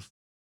type of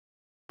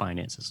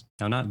finances.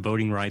 Now, not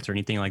voting rights or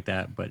anything like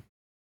that, but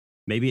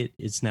maybe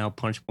it's now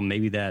punishable.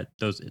 Maybe that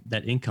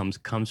income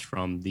comes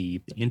from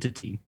the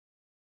entity,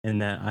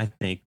 and that I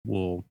think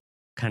will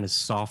kind of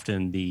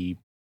soften the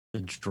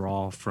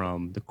draw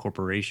from the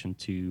corporation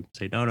to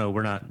say, no,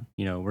 we're not.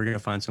 We're going to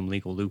find some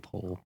legal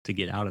loophole to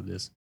get out of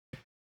this.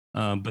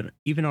 But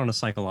even on a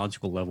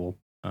psychological level,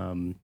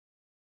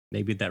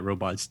 maybe that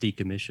robot's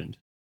decommissioned.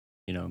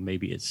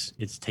 Maybe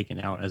it's taken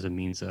out as a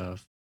means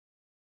of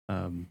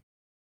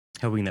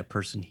helping that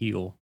person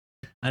heal.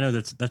 I know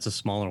that's a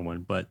smaller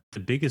one, but the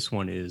biggest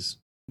one is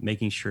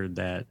making sure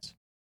that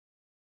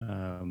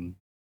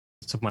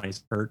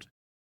somebody's hurt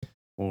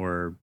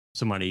or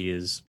somebody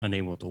is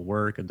unable to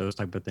work and those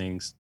type of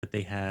things, that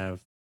they have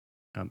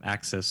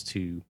access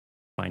to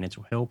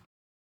financial help,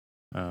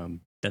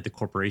 that the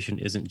corporation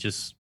isn't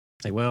just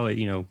say, well,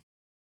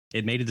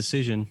 it made a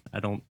decision. I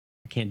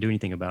can't do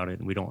anything about it,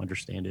 and we don't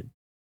understand it,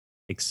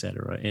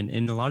 etc.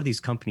 And a lot of these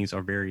companies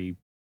are very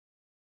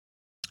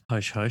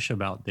hush hush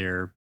about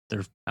their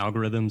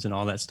algorithms and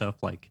all that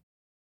stuff. Like,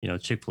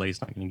 Chick-fil-A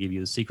is not going to give you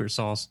the secret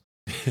sauce,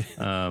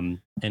 and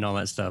all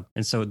that stuff.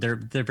 And so they're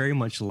very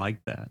much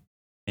like that.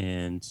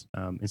 And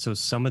so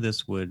some of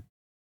this would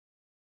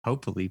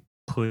hopefully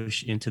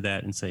push into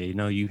that and say,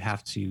 no, you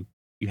have to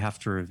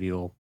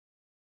reveal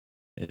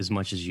as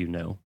much as you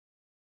know.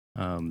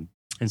 And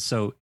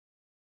so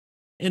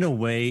in a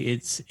way,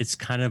 it's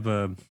kind of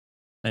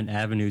an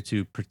avenue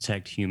to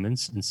protect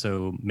humans. And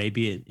so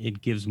maybe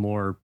it gives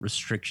more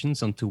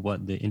restrictions onto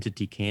what the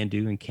entity can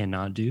do and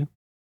cannot do.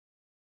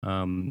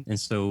 And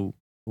so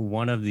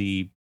one of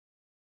the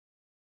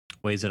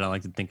ways that I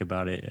like to think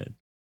about it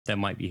that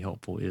might be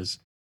helpful is,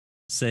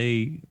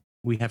 say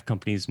we have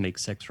companies make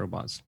sex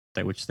robots,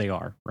 that which they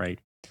are, right?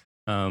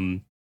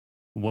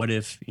 What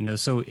if,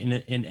 so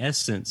in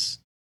essence,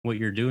 what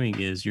you're doing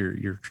is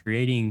you're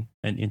creating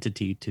an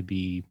entity to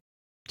be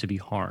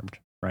harmed,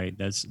 right?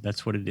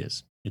 That's what it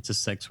is. It's a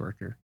sex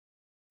worker.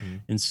 Mm-hmm.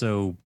 And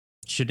so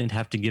shouldn't it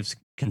have to give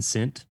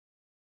consent,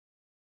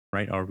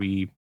 right? Are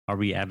we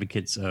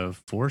advocates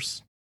of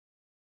force?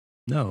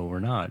 No, we're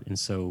not. And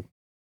so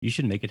you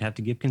should make it have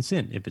to give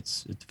consent. If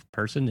it's a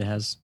person that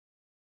has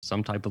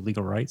some type of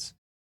legal rights,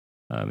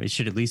 it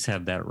should at least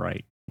have that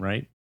right?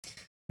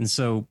 And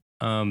so,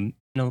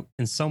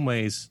 in some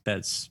ways,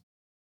 that's,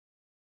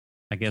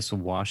 I guess,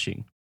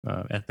 washing,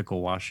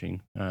 ethical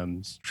washing,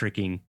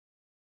 tricking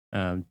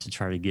to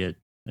try to get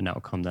an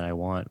outcome that I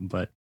want.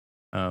 But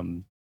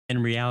in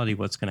reality,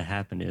 what's going to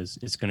happen is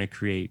it's going to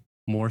create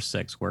more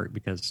sex work,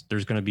 because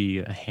there's going to be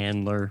a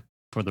handler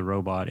for the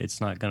robot. It's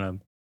not going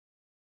to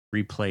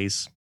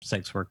replace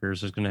sex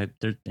workers. And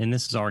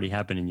this has already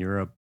happened in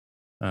Europe,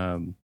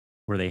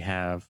 where they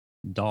have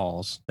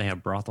dolls. They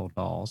have brothel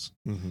dolls,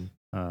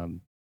 mm-hmm.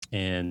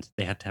 And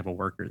they have to have a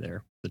worker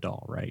there, the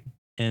doll, right?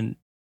 And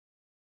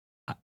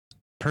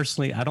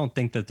personally, I don't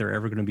think that they're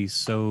ever going to be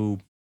so,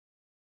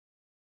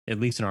 at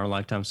least in our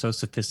lifetime, so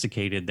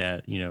sophisticated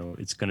that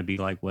it's going to be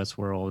like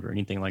Westworld or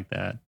anything like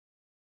that.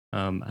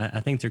 I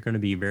think they're going to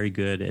be very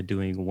good at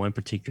doing one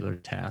particular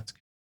task,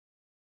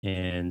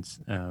 and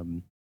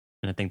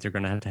I think they're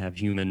going to have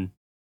human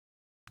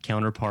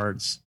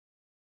counterparts.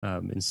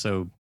 And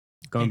so,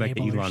 going back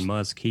to Elon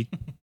Musk, he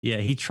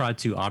tried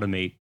to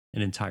automate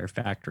an entire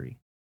factory,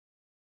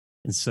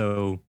 and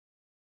so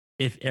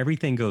if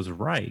everything goes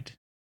right,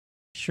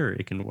 sure,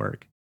 it can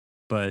work.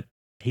 But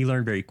he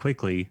learned very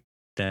quickly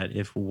that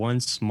if one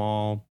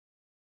small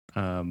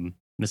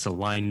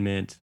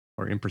misalignment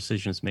or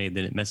imprecision is made,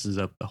 then it messes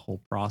up the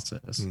whole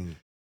process. Mm.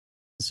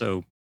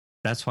 So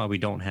that's why we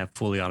don't have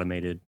fully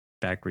automated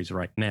factories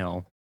right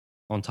now,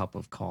 on top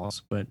of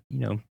cost. But,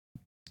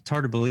 it's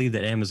hard to believe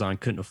that Amazon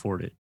couldn't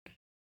afford it.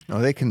 Oh,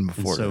 they can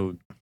afford it.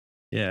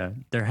 Yeah,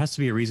 there has to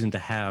be a reason to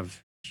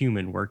have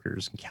human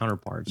workers and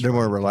counterparts. They're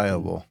more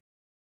reliable.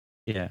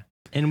 Yeah.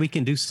 And we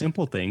can do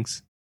simple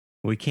things.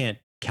 We can't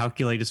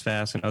calculate as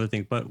fast and other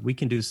things, but we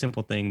can do a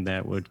simple thing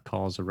that would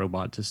cause a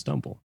robot to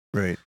stumble.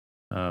 Right.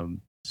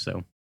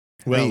 So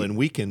Well, Hey. and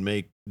we can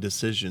make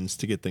decisions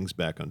to get things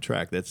back on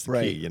track. That's the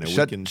Right. key. You know,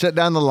 shut we can shut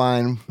down the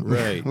line.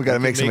 Right. We got to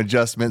We make can some make-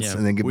 adjustments yeah,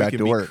 and then get we back can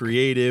to be work.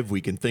 creative. We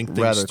can think things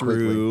Rather quickly.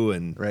 through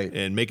and Right.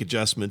 and make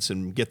adjustments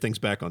and get things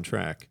back on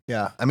track.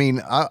 Yeah. I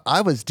mean,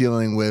 I was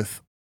dealing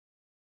with,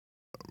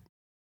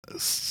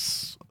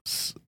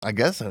 I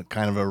guess, a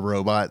kind of a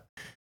robot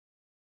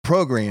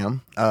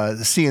program,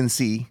 the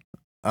CNC.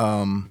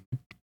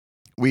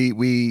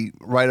 We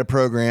write a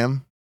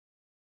program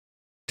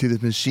to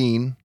the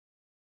machine,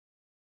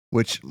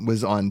 which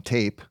was on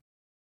tape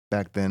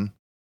back then.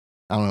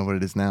 I don't know what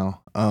it is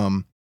now.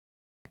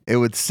 It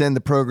would send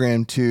the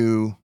program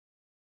to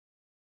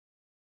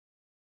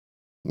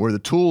where the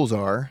tools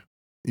are.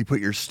 You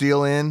put your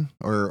steel in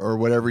or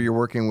whatever you're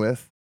working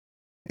with,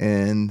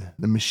 and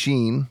the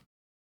machine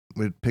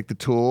would pick the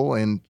tool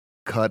and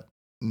cut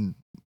and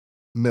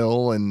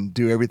mill and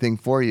do everything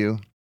for you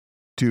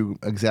to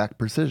exact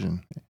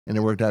precision. And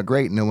it worked out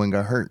great. No one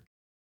got hurt.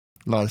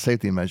 A lot of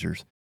safety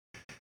measures.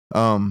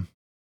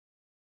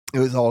 It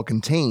was all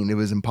contained. It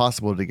was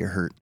impossible to get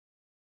hurt.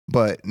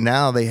 But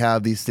now they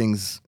have these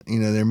things,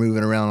 they're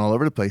moving around all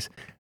over the place.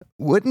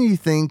 Wouldn't you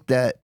think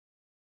that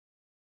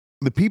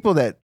the people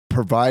that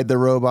provide the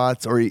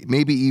robots, or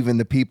maybe even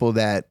the people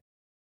that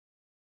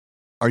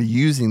are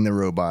using the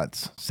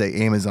robots, say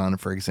Amazon,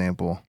 for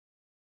example,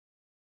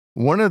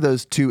 one of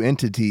those two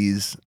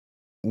entities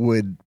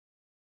would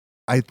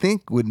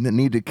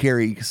need to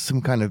carry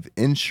some kind of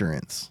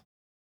insurance.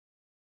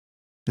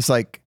 It's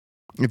like,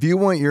 if you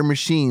want your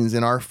machines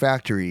in our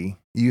factory,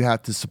 you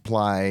have to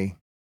supply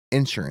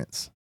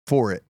insurance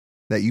for it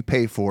that you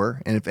pay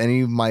for. And if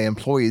any of my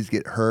employees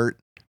get hurt,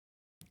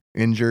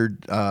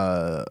 injured,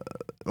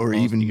 or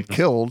even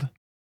killed,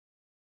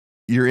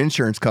 your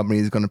insurance company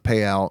is going to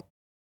pay out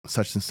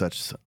such and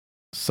such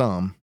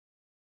sum.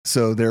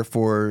 So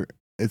therefore,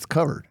 it's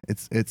covered.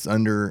 It's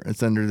under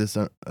this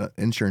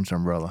insurance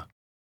umbrella.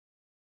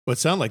 Well, it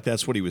sounded like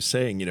that's what he was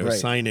saying, Right.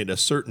 assign it a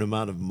certain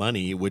amount of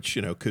money, which,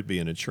 could be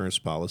an insurance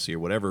policy or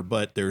whatever,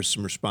 but there's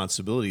some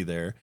responsibility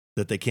there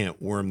that they can't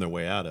worm their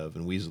way out of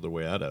and weasel their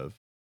way out of.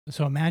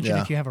 So imagine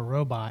Yeah. if you have a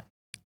robot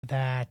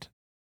that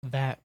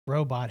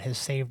robot has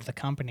saved the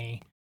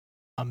company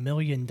 $1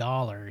 million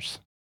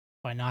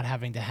by not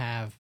having to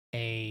have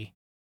an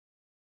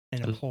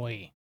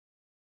employee.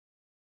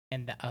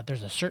 And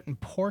there's a certain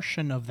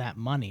portion of that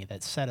money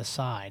that's set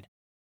aside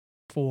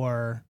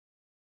for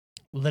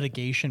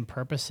litigation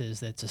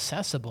purposes that's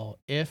accessible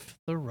if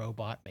the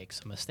robot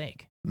makes a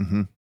mistake,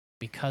 Mm-hmm.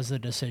 because of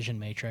the decision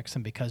matrix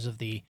and because of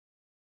the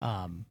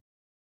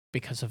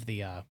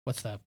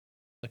what's the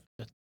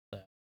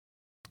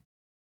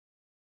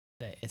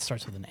it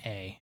starts with an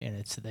A, and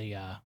it's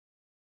the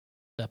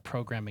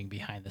programming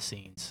behind the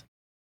scenes.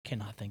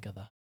 Cannot think of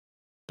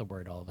the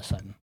word all of a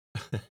sudden.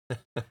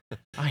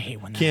 I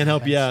hate when that Can't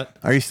help you happens.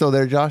 out. Are you still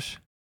there, Josh?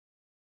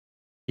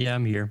 yeah,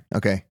 I'm here.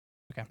 Okay.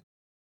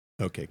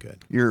 Okay,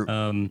 good. You're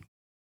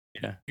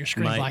Yeah, Your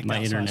screen my blacked out, so I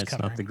was internet's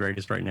not covering. the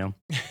greatest right now.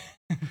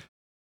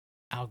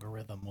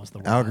 Algorithm was the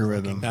word. I was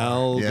looking Algorithm. for.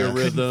 Algorithm.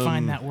 Couldn't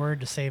find that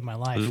word to save my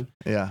life. Ooh.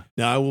 yeah.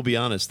 Now, I will be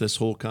honest, this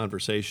whole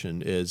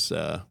conversation is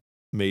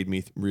made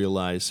me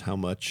realize how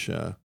much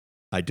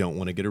I don't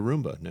want to get a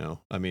Roomba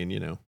now. I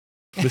mean,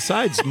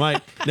 besides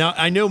now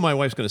I know my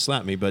wife's going to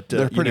slap me, but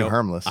They're pretty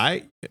harmless.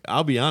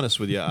 I'll be honest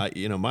with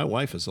you. My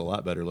wife is a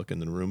lot better looking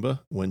than Roomba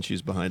when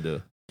she's behind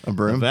a A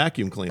broom.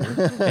 vacuum cleaner.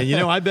 And,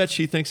 I bet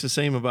she thinks the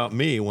same about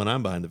me when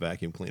I'm behind the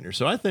vacuum cleaner.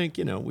 So I think,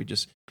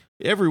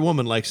 every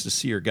woman likes to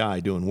see her guy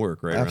doing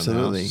work right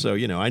Absolutely. around the house.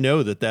 So, I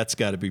know that's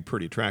got to be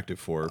pretty attractive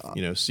for,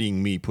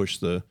 seeing me push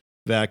the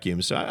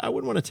vacuum. So I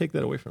wouldn't want to take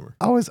that away from her.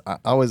 I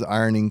was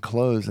ironing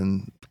clothes,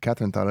 and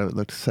Catherine thought it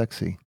looked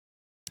sexy.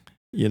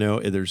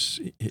 There's,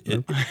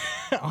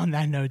 On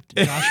that note,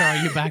 Joshua,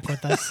 are you back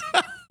with us?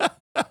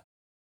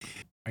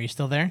 Are you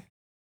still there?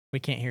 We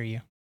can't hear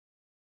you.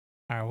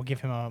 All right, we'll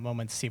give him a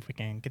moment to see if we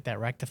can get that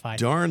rectified.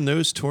 darn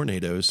those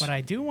tornadoes. But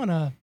I do want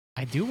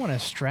to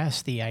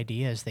stress the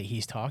ideas that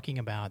he's talking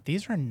about.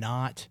 These are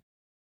not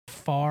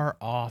far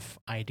off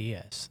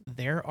ideas.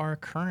 There are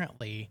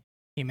currently,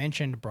 he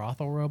mentioned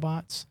brothel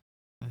robots.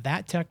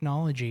 That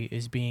technology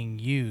is being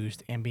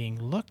used and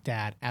being looked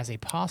at as a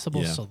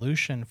possible Yeah.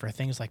 solution for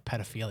things like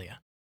pedophilia.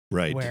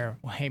 Right. Where,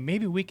 well, hey,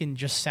 maybe we can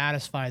just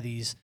satisfy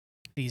these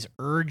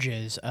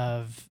urges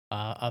of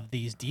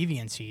these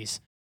deviancies,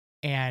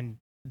 and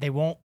they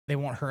won't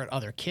hurt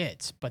other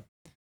kids. But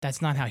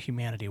that's not how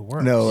humanity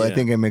works. No, I Yeah.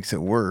 think it makes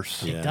it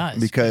worse. Yeah. It does,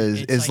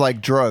 Because it's like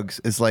drugs.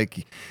 It's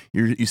like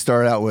you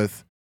start out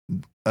with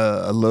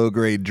a low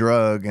grade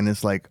drug, and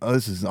it's like, oh,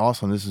 this is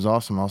awesome. This is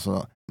awesome.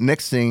 Also,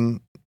 next thing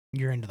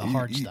you're into the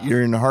hard stuff.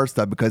 you're in the hard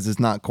stuff because it's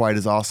not quite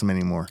as awesome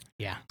anymore.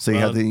 Yeah. So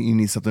you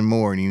need something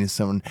more, and you need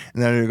something,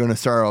 and then they're going to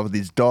start off with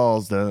these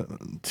dolls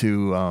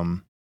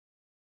to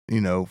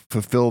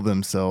fulfill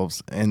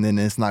themselves, and then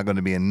it's not going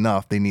to be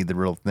enough. They need the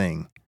real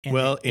thing. And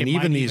Well, and might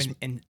even these-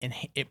 and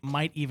it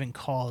might even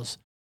cause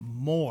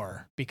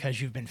more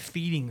because you've been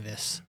feeding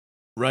this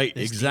Right,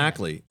 this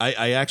exactly.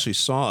 I actually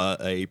saw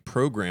a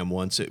program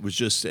once. It was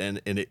just,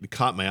 and it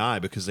caught my eye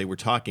because they were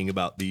talking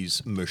about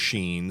these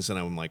machines, and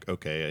I'm like,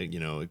 okay,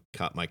 it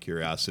caught my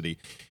curiosity.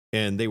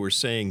 And they were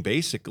saying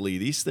basically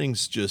these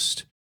things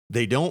just,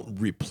 they don't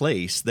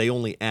replace, they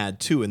only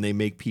add to, and they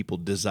make people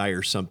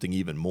desire something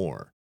even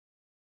more.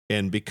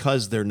 And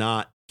because they're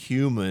not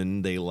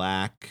human, they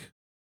lack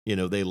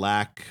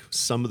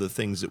some of the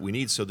things that we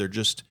need. So they're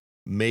just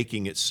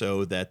making it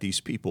so that these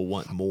people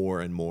want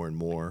more and more and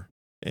more.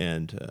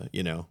 And,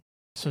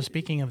 So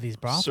speaking of these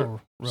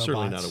brothel robots,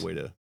 certainly not a way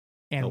to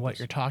and help what us.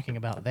 you're talking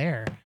about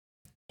there,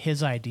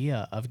 his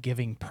idea of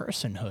giving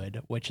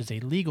personhood, which is a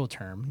legal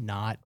term,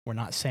 we're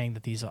not saying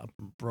that these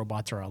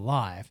robots are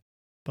alive,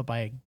 but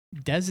by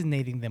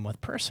designating them with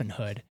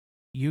personhood,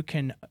 you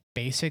can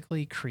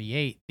basically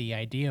create the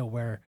idea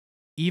where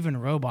even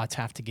robots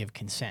have to give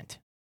consent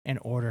in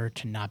order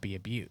to not be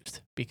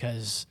abused,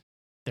 because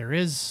there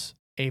is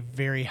a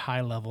very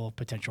high level of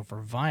potential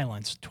for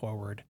violence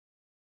toward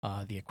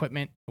the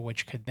equipment,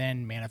 which could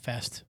then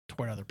manifest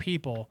toward other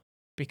people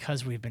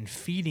because we've been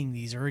feeding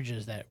these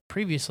urges that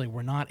previously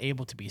were not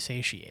able to be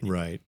satiated.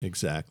 Right,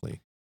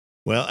 exactly.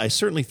 Well, I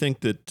certainly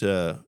think that,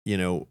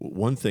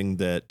 one thing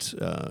that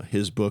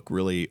his book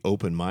really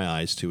opened my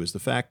eyes to is the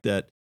fact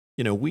that,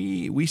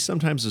 we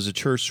sometimes as a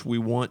church, we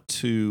want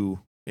to,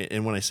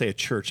 and when I say a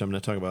church, I'm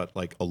not talking about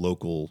like a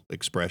local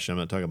expression. I'm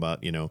not talking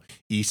about,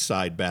 East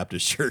Side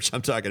Baptist Church.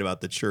 I'm talking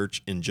about the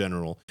church in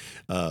general,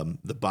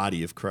 the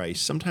body of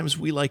Christ. Sometimes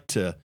we like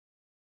to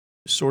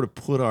sort of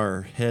put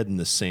our head in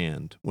the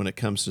sand when it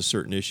comes to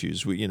certain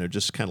issues. We,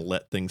 just kind of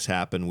let things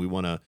happen. We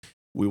want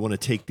to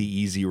take the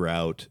easy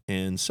route.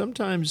 And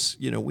sometimes,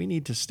 we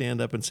need to stand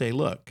up and say,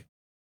 look,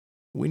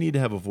 we need to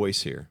have a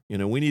voice here.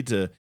 We need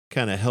to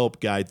kind of help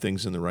guide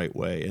things in the right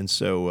way. And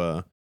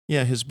so,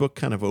 his book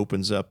kind of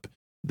opens up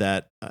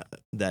that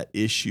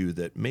issue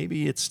that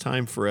maybe it's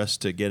time for us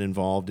to get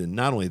involved in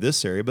not only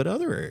this area, but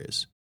other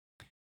areas.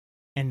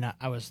 And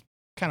I was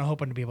kind of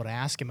hoping to be able to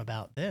ask him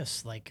about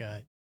this. Like,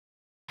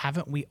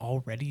 haven't we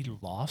already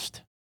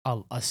lost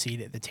a seat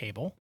at the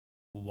table?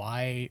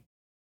 Why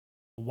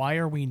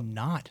are we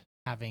not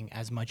having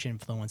as much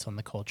influence on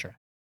the culture?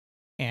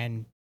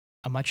 And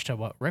much to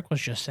what Rick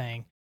was just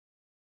saying,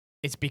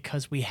 it's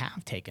because we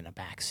have taken a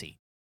back seat.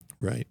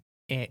 Right.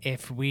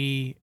 If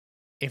we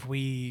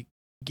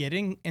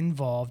getting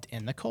involved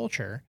in the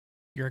culture,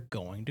 you're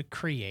going to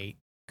create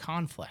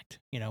conflict.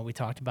 We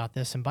talked about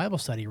this in Bible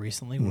study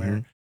recently,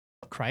 where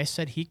Christ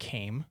said he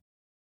came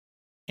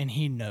and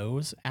he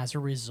knows as a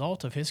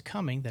result of his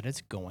coming that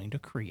it's going to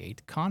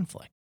create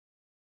conflict.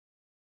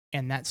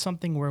 And that's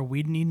something where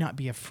we need not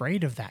be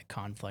afraid of that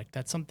conflict.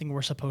 That's something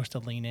we're supposed to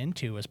lean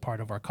into as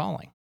part of our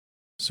calling.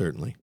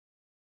 Certainly.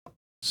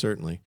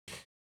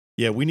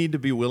 Yeah, we need to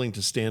be willing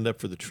to stand up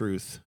for the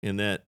truth in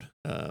that.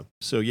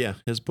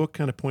 His book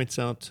kind of points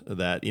out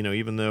that,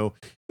 even though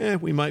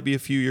we might be a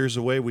few years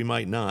away, we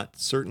might not.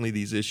 Certainly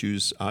these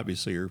issues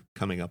obviously are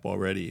coming up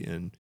already.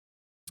 And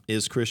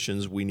as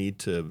Christians, we need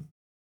to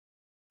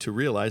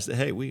realize that,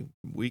 hey,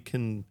 we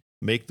can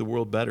make the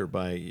world better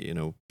by,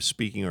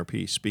 speaking our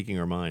piece, speaking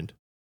our mind.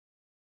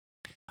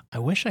 I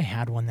wish I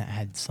had one that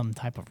had some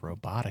type of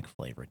robotic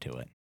flavor to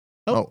it.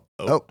 Oh,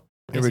 here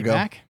Is we he go.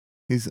 back?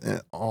 He's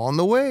on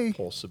the way.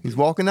 Pulse of He's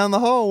walking down the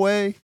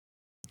hallway.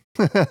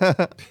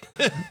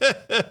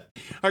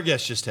 Our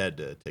guest just had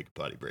to take a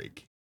potty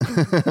break.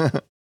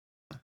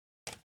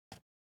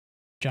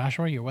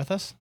 Joshua, you're with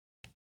us?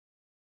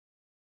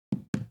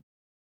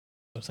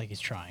 Looks like he's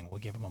trying.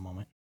 We'll give him a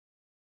moment.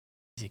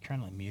 Is he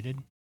currently muted?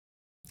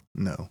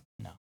 No,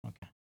 No.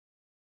 Okay.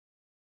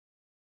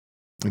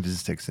 it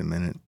just takes a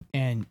minute.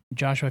 And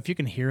Joshua, if you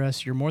can hear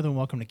us, you're more than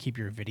welcome to keep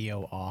your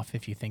video off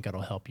if you think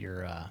it'll help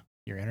your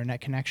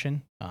internet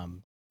connection,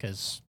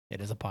 because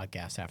it is a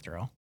podcast after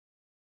all.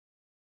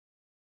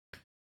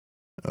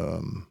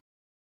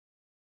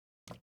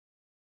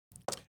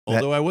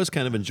 Although I was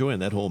kind of enjoying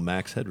that whole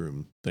Max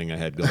Headroom thing I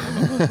had going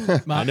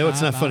on. I know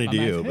it's not funny to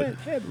you, but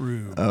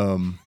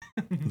headroom.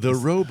 the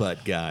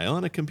robot guy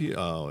on a computer.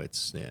 Oh,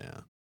 it's,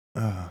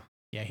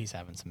 Yeah, he's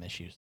having some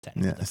issues.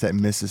 Yeah, it's that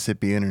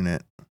Mississippi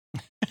internet.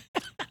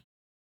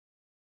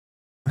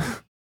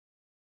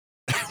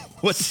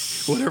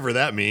 Whatever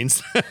that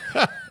means.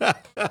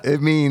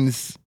 It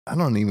means, I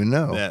don't even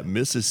know. That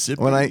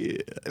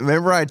Mississippi.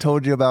 Remember I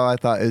told you about, I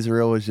thought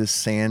Israel was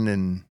just sand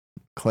and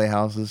clay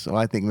houses. Well,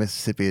 I think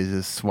Mississippi is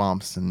just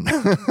swamps and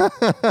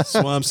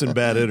Swamps and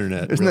bad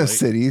internet. There's really. no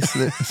cities.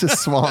 It's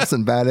just swamps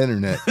and bad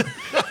internet.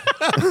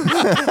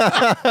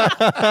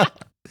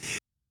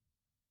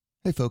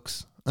 Hey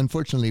folks,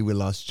 unfortunately we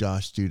lost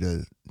Josh due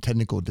to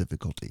technical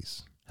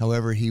difficulties.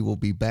 However, he will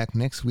be back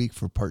next week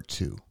for part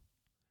 2.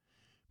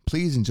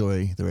 Please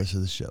enjoy the rest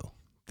of the show.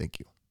 Thank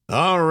you.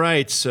 All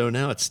right, so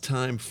now it's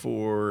time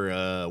for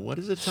what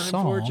is it time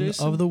for, Jason?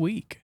 Song of the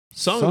week.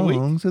 Song of the week.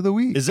 Songs of the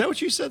week. Is that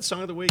what you said?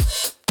 Song of the week.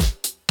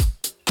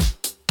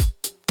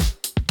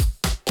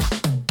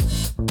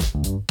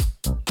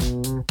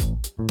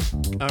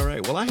 All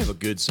right. Well, I have a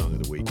good song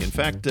of the week. In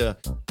fact,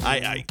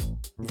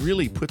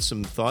 really put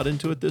some thought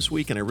into it this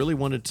week, and I really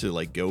wanted to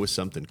like go with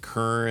something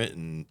current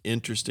and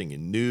interesting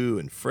and new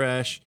and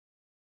fresh.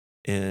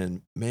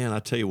 And man,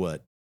 I'll tell you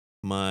what,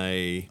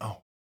 my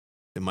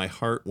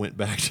heart went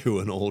back to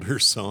an older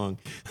song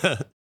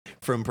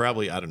from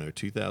probably, I don't know,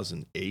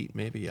 2008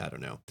 maybe, I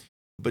don't know.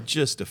 But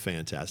just a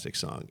fantastic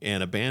song,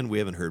 and a band we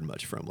haven't heard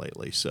much from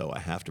lately, so I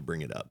have to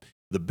bring it up.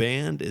 The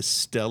band is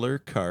Stellar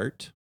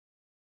Cart,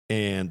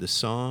 and the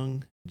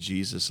song,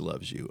 Jesus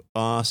Loves You.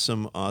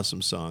 Awesome,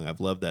 awesome song. I've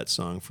loved that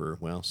song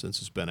since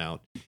it's been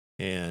out.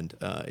 And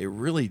it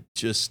really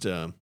just,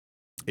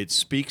 it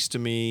speaks to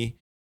me,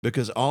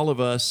 because all of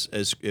us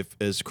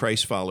as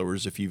Christ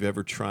followers, if you've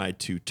ever tried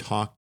to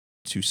talk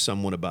to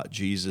someone about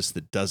Jesus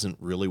that doesn't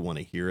really want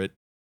to hear it,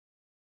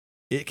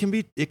 it can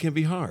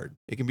be hard.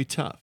 It can be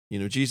tough. You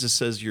know, Jesus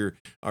says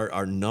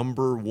our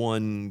number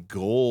one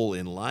goal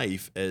in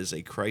life as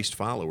a Christ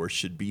follower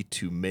should be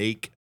to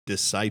make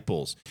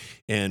disciples.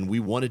 And we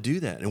want to do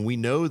that. And we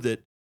know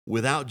that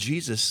without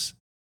Jesus,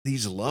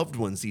 these loved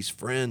ones, these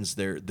friends,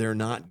 they're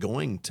not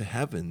going to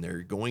heaven.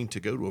 They're going to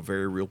go to a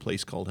very real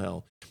place called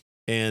hell.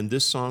 And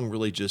this song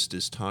really just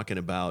is talking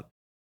about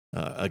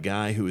a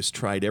guy who has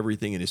tried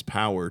everything in his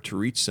power to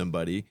reach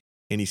somebody.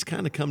 And he's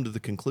kind of come to the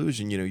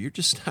conclusion, you're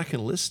just not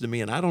going to listen to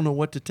me, and I don't know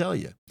what to tell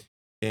you.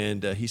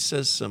 And he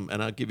says and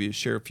I'll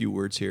share a few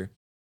words here.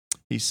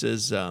 He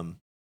says,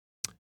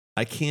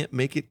 I can't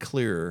make it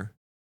clearer,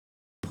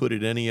 put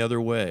it any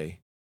other way.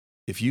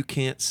 If you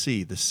can't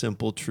see the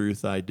simple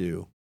truth I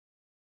do,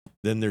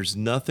 then there's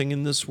nothing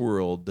in this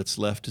world that's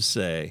left to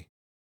say,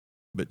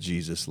 but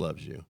Jesus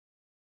loves you.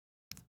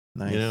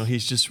 Nice.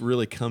 He's just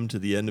really come to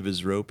the end of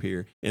his rope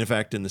here. And in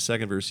fact, in the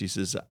second verse, he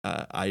says,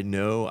 I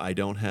know I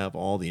don't have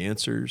all the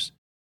answers,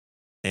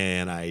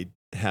 and I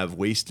have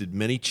wasted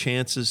many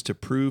chances to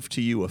prove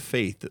to you a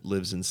faith that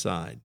lives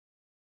inside.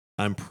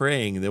 I'm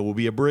praying there will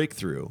be a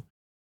breakthrough,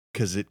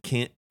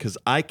 because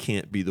I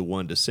can't be the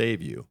one to save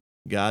you.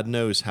 God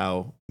knows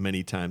how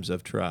many times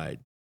I've tried.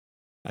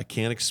 I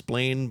can't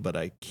explain, but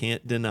I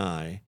can't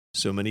deny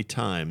so many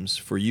times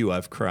for you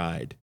I've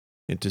cried.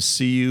 And to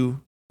see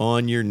you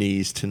on your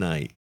knees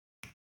tonight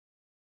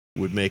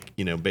would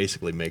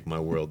basically make my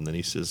world. And then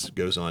he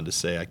goes on to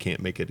say, I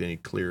can't make it any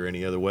clearer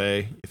any other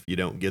way. If you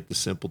don't get the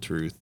simple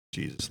truth,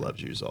 Jesus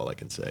loves you is all I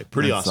can say.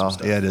 Pretty awesome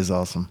stuff. Yeah, it is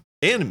awesome.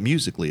 And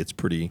musically, it's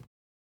pretty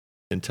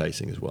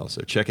enticing as well.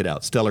 So check it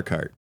out. Stellar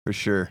Cart. For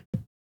sure.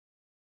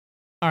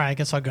 All right, I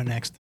guess I'll go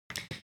next.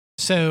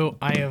 So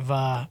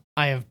I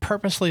have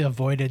purposely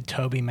avoided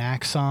Toby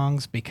Mac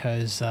songs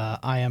because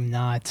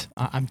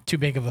I'm too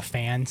big of a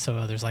fan.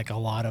 So there's like a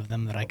lot of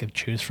them that I could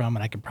choose from,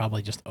 and I could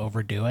probably just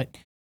overdo it.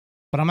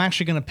 But I'm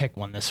actually going to pick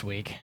one this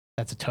week.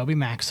 That's a Toby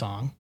Mac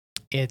song.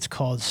 It's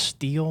called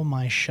Steal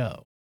My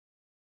Show.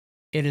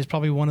 It is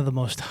probably one of the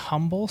most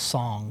humble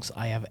songs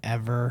I have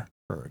ever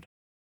heard,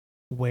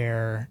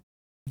 where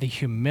the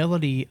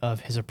humility of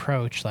his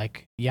approach,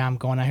 like, yeah, I'm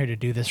going out here to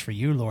do this for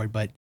you, Lord,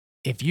 but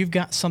if you've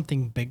got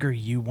something bigger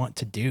you want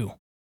to do,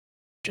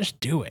 just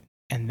do it.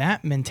 And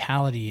that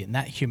mentality and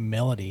that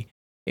humility,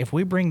 if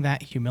we bring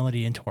that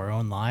humility into our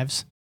own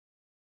lives,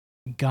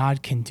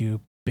 God can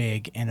do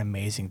big and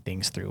amazing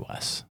things through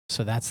us.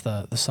 So that's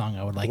the song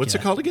I would like. What's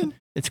it called again?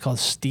 It's called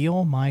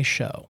Steal My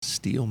Show.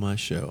 Steal My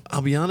Show.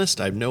 I'll be honest,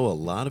 I know a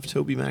lot of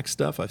Toby Mac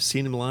stuff. I've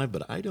seen him live,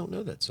 but I don't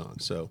know that song.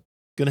 So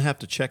going to have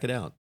to check it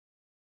out.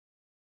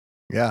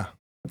 Yeah.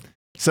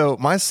 So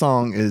my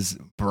song is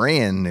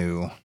brand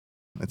new.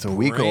 It's a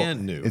week old.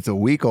 Brand new. It's a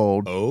week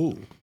old. Oh.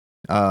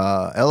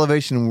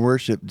 Elevation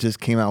Worship just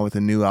came out with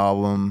a new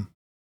album,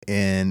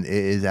 and it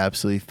is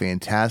absolutely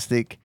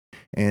fantastic.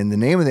 And the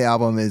name of the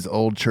album is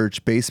Old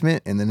Church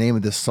Basement, and the name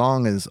of the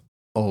song is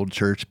Old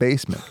Church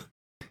Basement.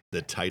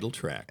 The title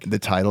track. The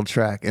title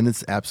track, and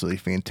it's absolutely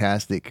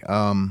fantastic.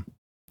 The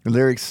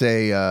lyrics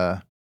say,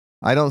 I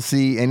don't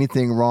see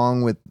anything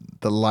wrong with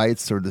the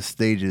lights or the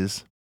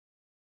stages.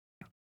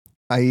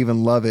 I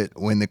even love it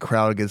when the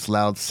crowd gets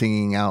loud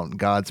singing out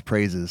God's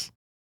praises.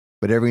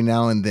 But every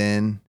now and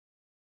then,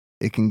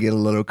 it can get a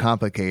little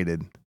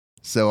complicated.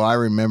 So I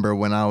remember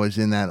when I was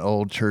in that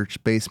old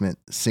church basement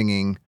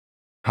singing,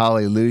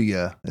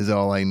 Hallelujah is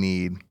all I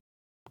need.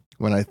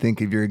 When I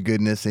think of your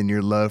goodness and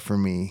your love for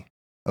me,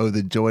 oh,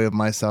 the joy of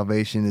my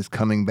salvation is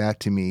coming back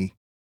to me.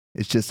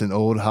 It's just an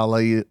old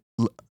hallelujah.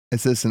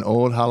 It's just an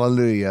old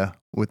hallelujah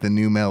with a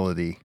new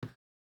melody.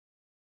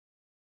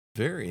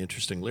 Very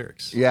interesting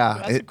lyrics. Yeah,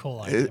 That's a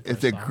cool idea for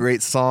it's a a song.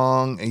 great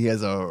song. He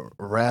has a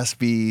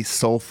raspy,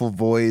 soulful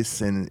voice,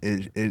 and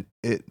it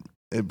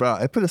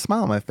put a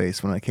smile on my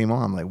face when I came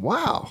on. I'm like,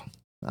 wow,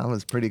 I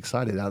was pretty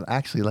excited. I'd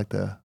actually like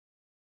to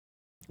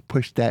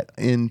push that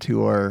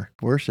into our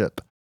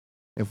worship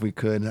if we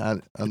could.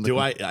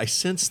 I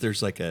sense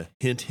there's like a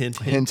hint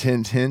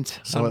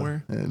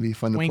somewhere? It'd be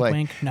fun to Wink, play.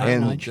 wink, nudge,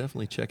 And- I'll nudge.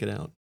 definitely check it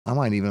out. I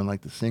might even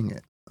like to sing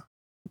it.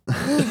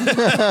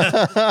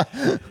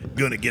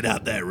 Gonna get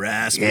out that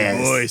raspy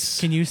Yes. voice.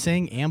 Can you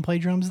sing and play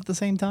drums at the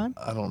same time?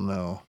 I don't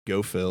know.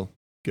 Go, Phil.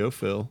 Go,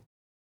 Phil.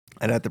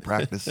 I'd have to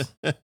practice.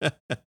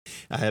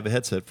 I have a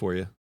headset for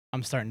you.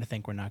 I'm starting to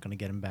think we're not going to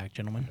get him back,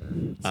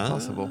 gentlemen. It's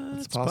possible.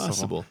 It's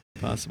possible.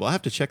 Possible. I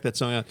have to check that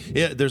song out.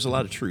 Yeah, there's a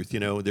lot of truth.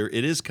 It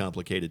is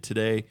complicated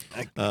today.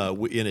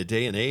 In a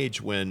day and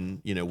age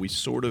when we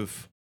sort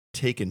of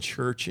taken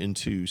church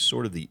into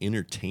sort of the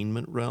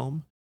entertainment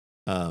realm.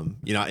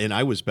 And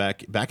I was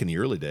back in the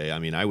early day. I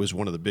mean, I was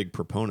one of the big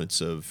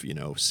proponents of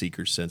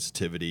seeker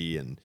sensitivity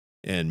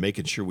and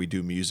making sure we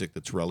do music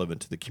that's relevant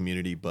to the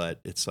community.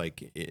 But it's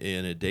like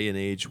in a day and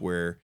age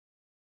where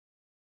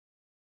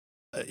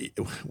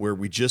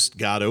we just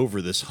got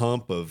over this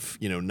hump of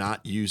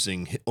not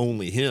using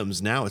only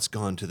hymns. Now it's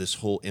gone to this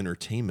whole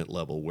entertainment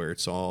level where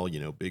it's all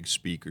big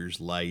speakers,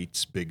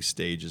 lights, big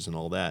stages, and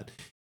all that.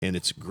 And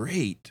it's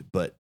great,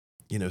 but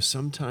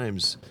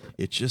sometimes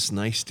it's just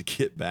nice to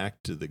get back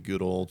to the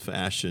good old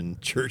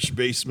fashioned church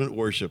basement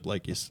worship,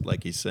 like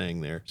he's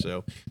saying there.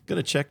 So,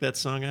 gonna check that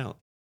song out.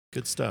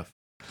 Good stuff.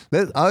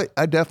 I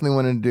definitely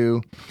want to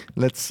do.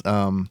 Let's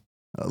a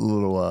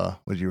little.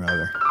 Would you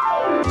rather?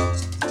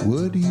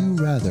 Would you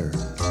rather?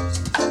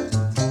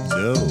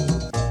 No.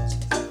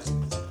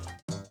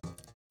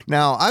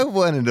 Now I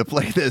wanted to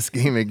play this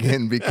game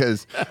again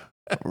because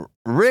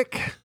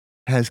Rick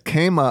has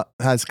come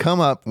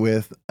up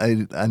with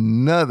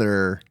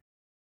another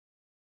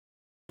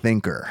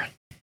thinker.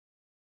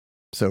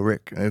 So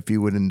Rick, if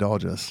you would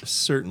indulge us.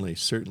 Certainly.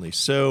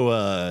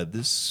 So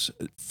this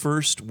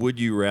first would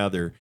you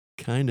rather,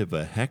 kind of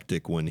a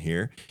hectic one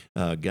here.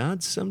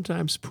 God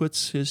sometimes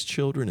puts his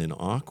children in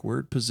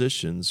awkward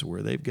positions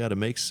where they've got to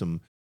make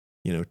some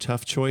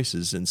tough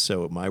choices. And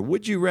so my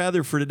would you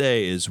rather for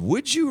today is,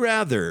 would you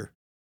rather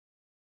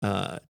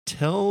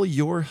tell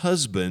your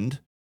husband,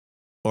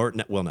 or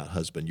not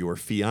husband, your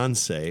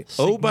fiance,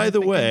 oh, by the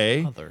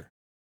way,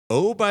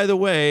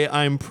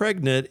 I'm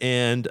pregnant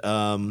and,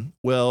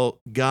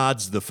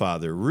 God's the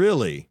father,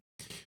 really?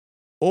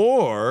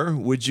 Or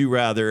would you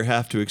rather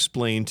have to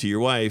explain to your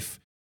wife,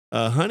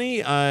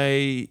 honey,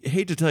 I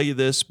hate to tell you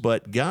this,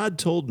 but God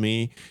told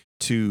me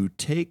to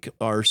take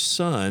our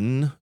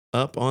son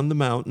up on the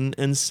mountain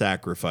and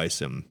sacrifice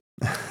him?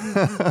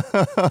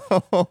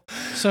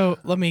 So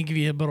let me give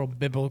you a little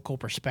biblical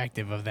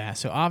perspective of that.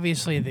 So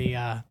obviously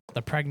the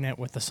pregnant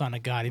with the Son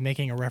of God, he's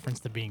making a reference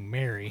to being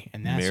Mary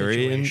in that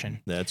situation.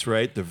 That's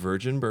right, the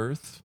virgin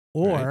birth.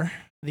 Or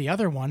the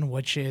other one,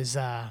 which is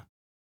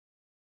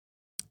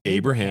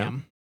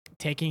Abraham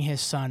taking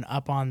his son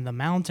up on the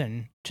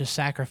mountain to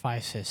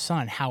sacrifice his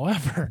son.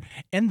 However,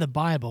 in the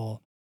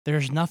Bible,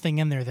 there's nothing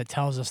in there that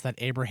tells us that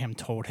Abraham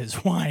told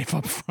his wife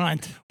up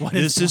front what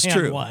his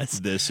plan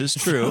was. This is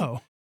true.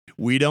 So,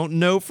 we don't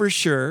know for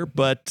sure,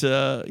 but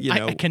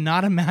I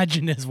cannot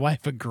imagine his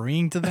wife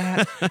agreeing to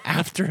that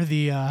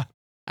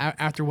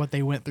after what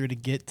they went through to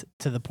get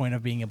to the point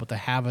of being able to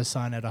have a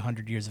son at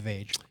 100 years of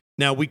age.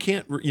 Now we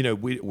can't,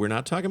 we're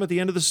not talking about the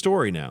end of the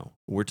story now.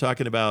 We're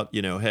talking about,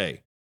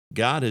 hey,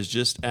 God has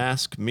just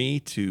asked me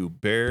to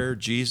bear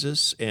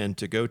Jesus and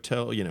to go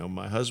tell,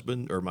 my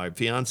husband or my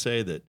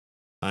fiance that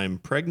I'm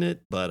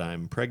pregnant, but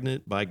I'm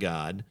pregnant by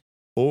God.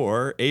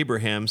 Or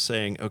Abraham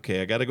saying,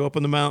 okay, I got to go up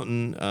on the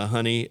mountain,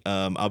 honey.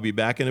 I'll be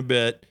back in a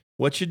bit.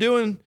 What you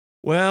doing?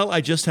 Well, I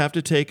just have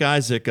to take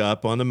Isaac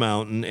up on the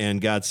mountain,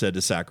 and God said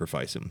to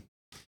sacrifice him.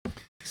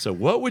 So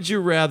what would you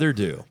rather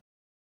do?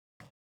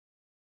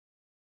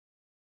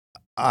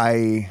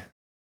 I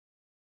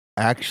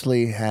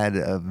actually had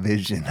a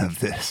vision of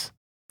this.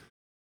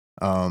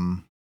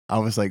 I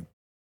was like,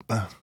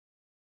 I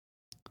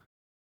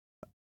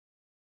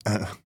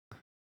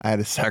had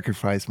to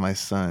sacrifice my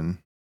son.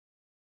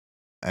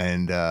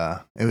 And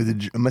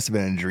it must have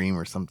been a dream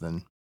or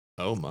something.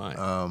 Oh my!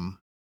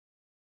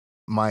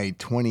 My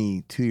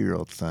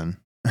 22-year-old son,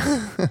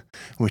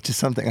 which is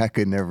something I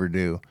could never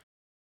do.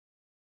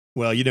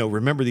 Well,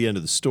 remember the end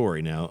of the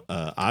story. Now,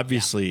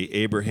 obviously,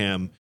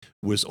 Abraham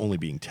was only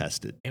being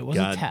tested. It was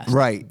a test,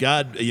 right?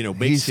 God,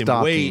 makes him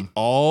wait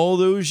all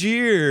those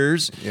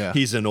years. Yeah.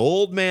 He's an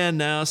old man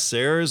now.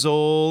 Sarah's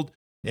old,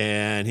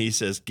 and he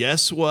says,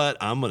 "Guess what?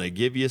 I'm going to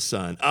give you a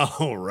son."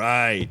 All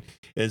right.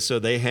 And so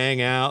they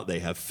hang out,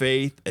 they have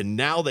faith, and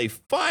now they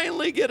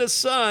finally get a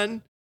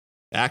son.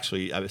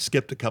 Actually, I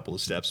skipped a couple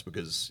of steps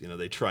because,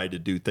 they tried to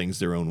do things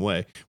their own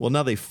way. Well,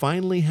 now they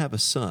finally have a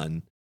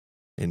son,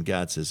 and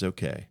God says,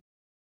 okay,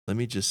 let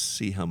me just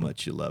see how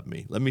much you love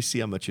me. Let me see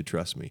how much you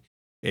trust me.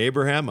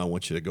 Abraham, I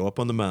want you to go up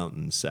on the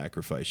mountain and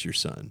sacrifice your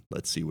son.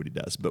 Let's see what he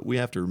does. But we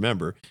have to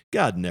remember,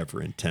 God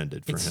never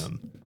intended for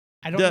him.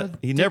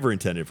 He never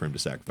intended for him to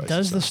sacrifice.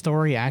 Does the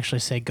story actually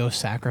say go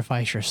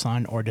sacrifice your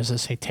son, or does it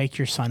say take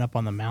your son up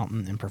on the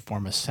mountain and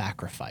perform a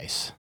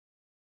sacrifice?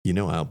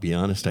 I'll be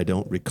honest, I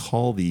don't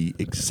recall the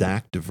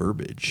exact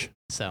verbiage.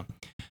 So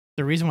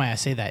the reason why I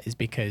say that is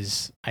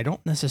because I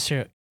don't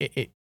necessarily.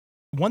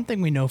 One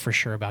thing we know for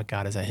sure about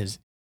God is that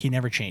he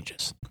never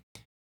changes.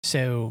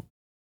 So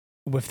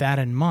with that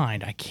in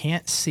mind, I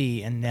can't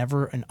see an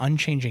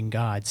unchanging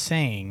God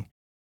saying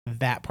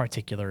that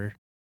particular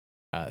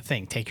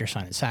thing, take your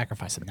son and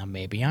sacrifice him. Now,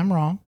 maybe I'm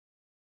wrong.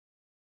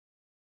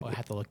 We'll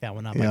have to look that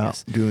one up, I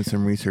guess. Doing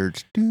some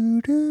research.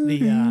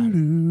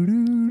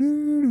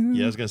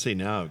 Yeah, I was gonna say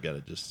now I've got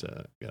to just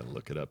got to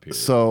look it up here.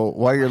 So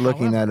while you're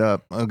looking that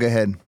up, go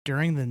ahead.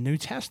 During the New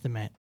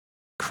Testament,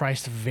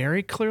 Christ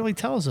very clearly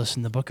tells us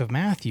in the book of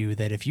Matthew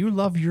that if you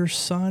love your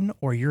son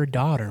or your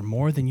daughter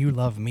more than you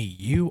love me,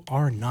 you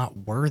are not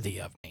worthy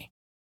of me.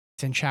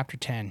 It's in chapter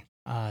 10.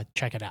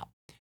 Check it out.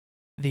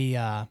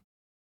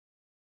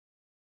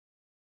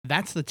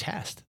 That's the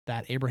test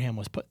that Abraham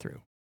was put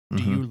through.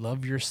 Do you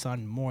love your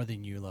son more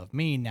than you love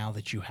me now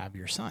that you have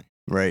your son?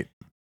 Right.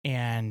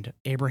 And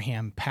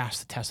Abraham passed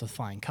the test with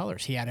flying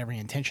colors. He had every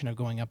intention of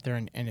going up there,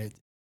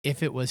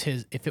 if it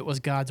was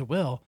God's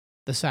will,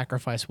 the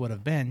sacrifice would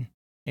have been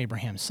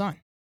Abraham's son.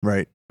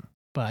 Right.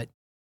 But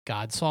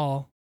God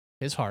saw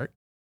his heart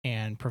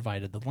and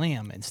provided the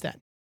lamb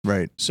instead.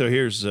 Right. So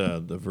here's the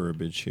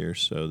verbiage here.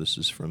 So this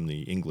is from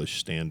the English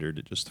Standard.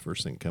 It just the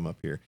first thing come up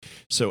here.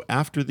 So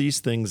after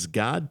these things,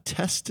 God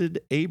tested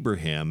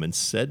Abraham and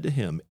said to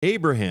him,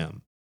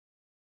 Abraham.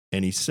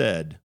 And he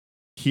said,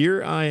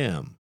 Here I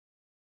am.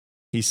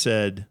 He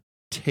said,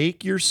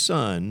 Take your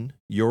son,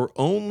 your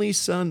only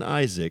son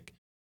Isaac,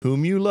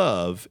 whom you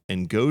love,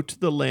 and go to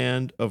the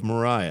land of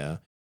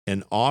Moriah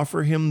and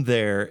offer him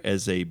there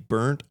as a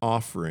burnt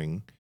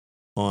offering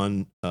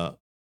on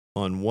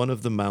one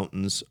of the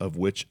mountains of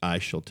which I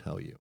shall tell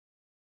you.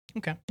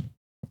 Okay.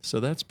 So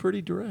that's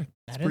pretty direct.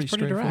 That It's is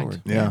pretty direct.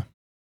 straightforward. Yeah.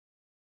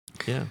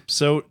 Yeah.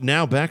 So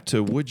now back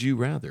to would you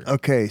rather?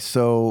 Okay.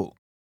 So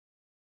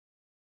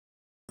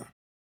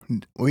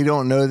we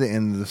don't know the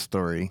end of the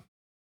story.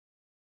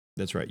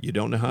 That's right. You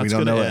don't know how We it's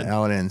don't going know to end.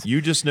 how it ends. You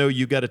just know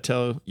you got to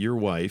tell your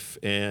wife,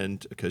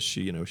 and because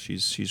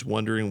she's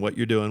wondering what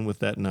you're doing with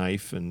that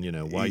knife, and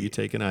why you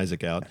taking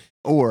Isaac out.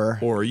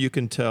 Or you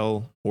can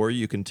tell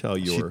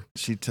your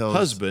she tells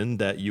husband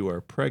that you are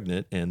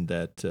pregnant, and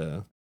that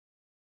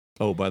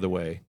oh, by the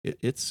way,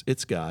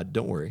 it's God.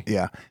 Don't worry.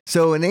 Yeah.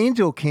 So an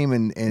angel came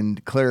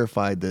and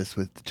clarified this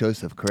with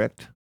Joseph,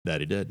 correct? That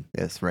he did.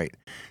 Yes, right.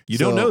 You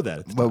don't know that.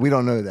 At the But time. we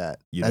don't know that.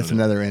 You That's don't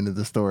know. another end of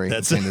the story.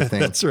 That's kind of thing.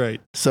 that's right.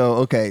 So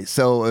okay,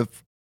 so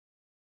if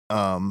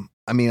I'm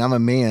a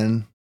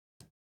man,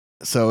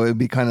 so it'd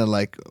be kind of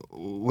like,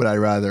 would I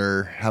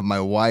rather have my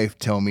wife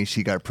tell me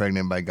she got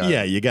pregnant by God?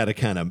 Yeah, you got to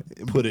kind of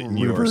put it in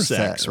your Reverse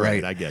sex, that,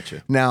 right? right. I get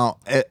you. Now,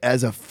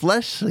 as a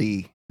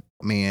fleshly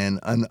man,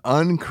 an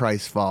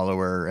unchrist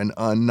follower,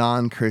 a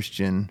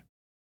non-Christian,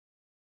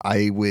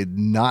 I would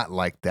not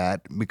like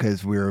that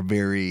because we're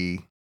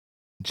very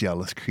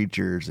jealous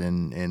creatures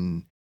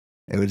and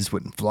it just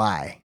wouldn't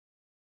fly.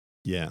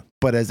 Yeah.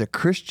 But as a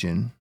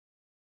Christian,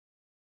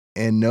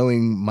 and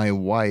knowing my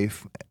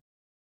wife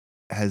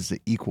has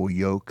the equal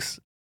yokes,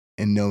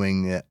 and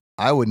knowing that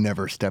I would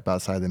never step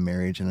outside the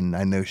marriage, and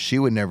I know she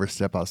would never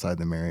step outside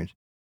the marriage,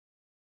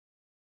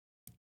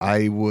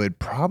 I would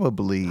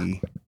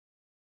probably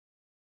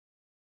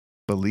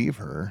believe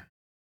her,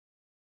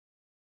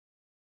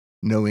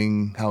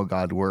 knowing how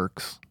God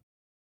works.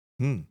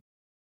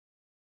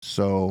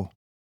 So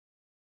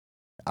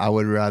I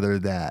would rather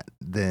that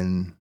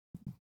than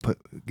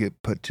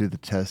get put to the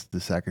test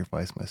to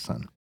sacrifice my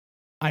son.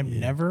 I'm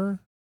going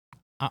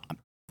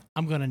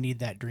to need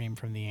that dream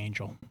from the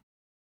angel.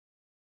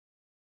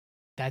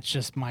 That's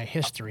just my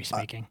history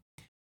speaking.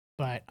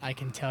 But I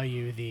can tell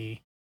you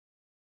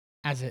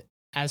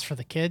as for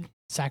the kid,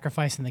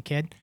 sacrificing the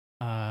kid,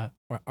 are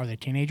they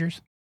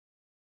teenagers?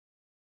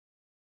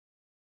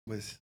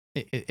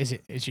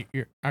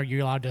 Are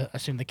you allowed to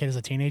assume the kid is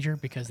a teenager?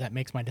 Because that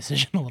makes my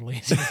decision a little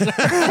easier.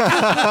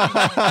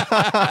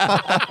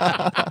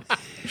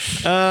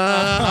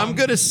 I'm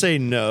going to say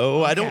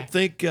no. Okay. I don't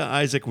think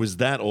Isaac was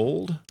that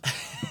old.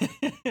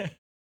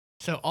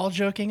 So all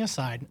joking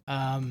aside,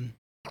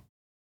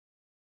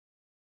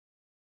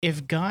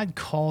 if God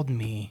called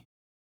me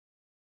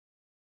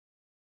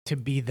to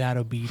be that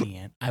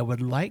obedient, I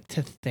would like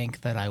to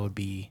think that I would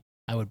be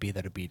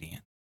that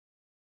obedient.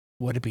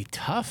 Would it be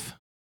tough?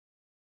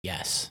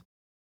 Yes.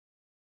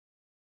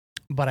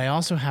 But I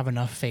also have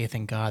enough faith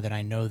in God that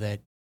I know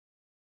that,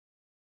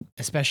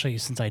 especially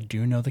since I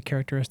do know the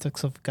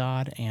characteristics of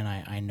God and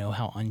I know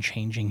how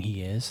unchanging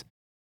he is,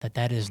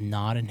 that is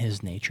not in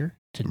his nature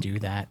to do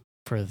that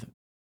for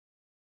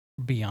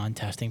beyond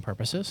testing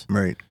purposes.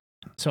 Right.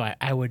 So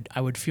I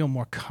would feel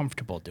more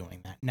comfortable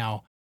doing that.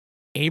 Now,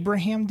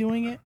 Abraham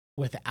doing it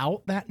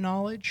without that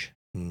knowledge,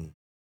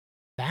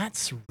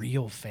 that's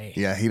real faith.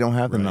 Yeah, he don't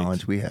have the Right.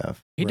 knowledge we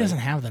have. He doesn't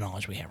have the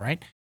knowledge we have,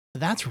 right?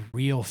 That's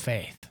real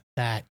faith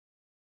that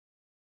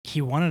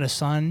he wanted a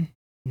son,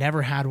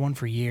 never had one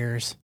for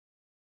years,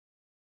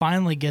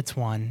 finally gets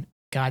one.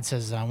 God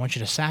says, I want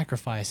you to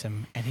sacrifice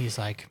him. And he's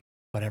like,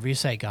 whatever you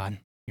say, God,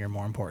 you're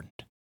more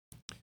important.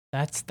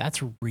 That's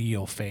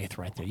real faith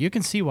right there. You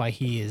can see why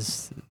he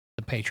is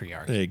the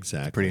patriarch.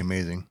 Exactly. Pretty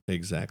amazing.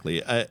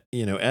 Exactly.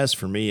 As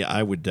for me,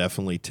 I would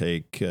definitely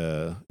take,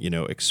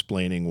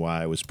 explaining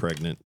why I was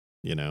pregnant,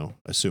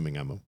 assuming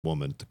I'm a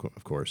woman,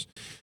 of course.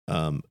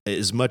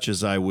 As much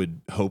as I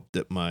would hope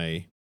that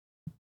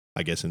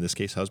I guess in this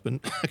case,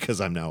 husband,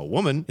 because I'm now a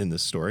woman in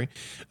this story,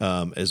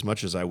 as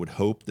much as I would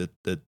hope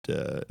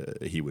that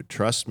he would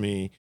trust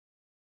me,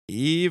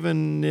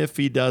 even if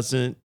he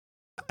doesn't,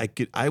 I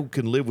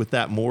could live with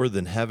that more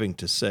than having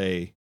to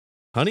say,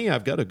 honey,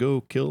 I've got to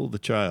go kill the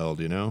child.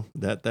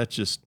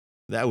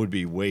 That would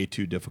be way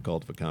too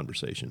difficult of a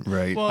conversation.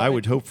 Right. Well, I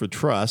would hope for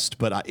trust,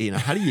 but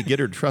how do you get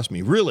her to trust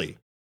me? Really?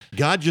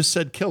 God just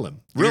said kill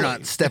him. Really? You're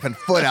not stepping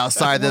foot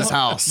outside this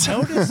house.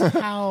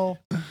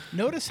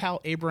 Notice how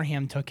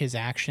Abraham took his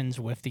actions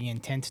with the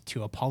intent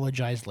to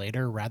apologize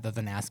later rather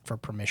than ask for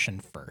permission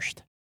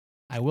first.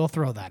 I will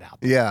throw that out.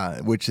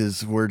 Yeah, which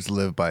is words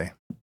live by.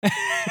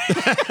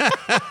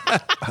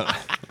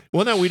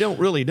 Well, no, we don't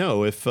really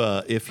know if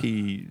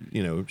he,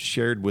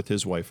 shared with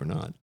his wife or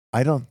not.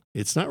 I don't.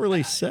 It's not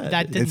really said.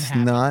 That didn't It's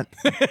happen. not.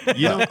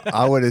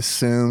 I would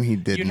assume he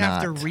did You'd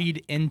not. have to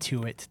read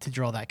into it to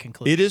draw that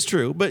conclusion. It is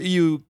true, but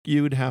you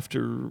would have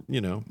to,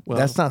 well,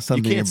 That's not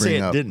something you can't to bring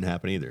say up. it didn't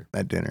happen either.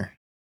 At dinner.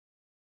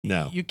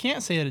 No, You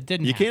can't say that it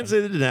didn't you happen. can't say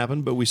that it didn't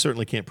happen, but we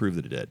certainly can't prove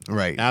that it did.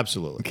 Right.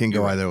 Absolutely, It can go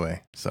You're right. either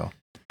way. So.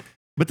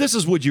 But this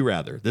is Would You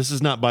Rather. This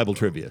is not Bible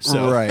trivia.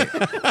 So Right.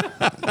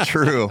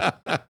 True.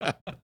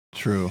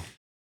 True.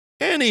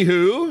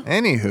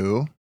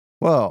 Anywho,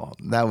 Well,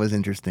 that was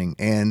interesting.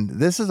 And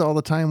this is all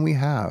the time we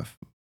have.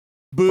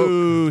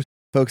 boo.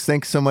 Folks,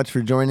 thanks so much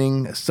for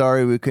joining.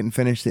 Sorry we couldn't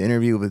finish the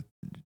interview with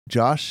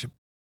Josh.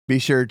 Be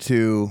sure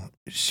to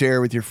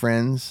share with your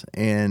friends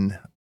and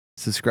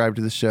subscribe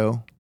to the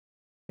show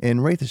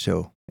and rate the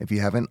show if you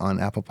haven't on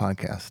Apple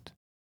Podcast.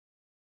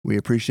 We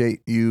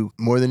appreciate you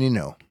more than you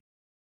know.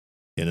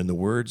 And in the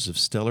words of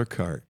Stellar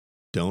Cart,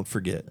 don't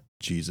forget,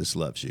 Jesus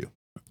loves you.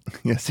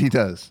 Yes, he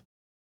does.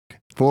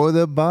 For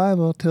the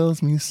Bible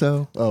tells me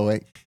so. Oh,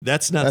 wait.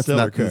 That's not That's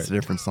Stellar not, that's Cart. a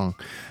different song.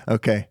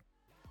 Okay.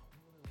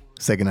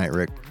 Say goodnight,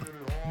 Rick.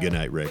 Good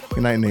night, Rick.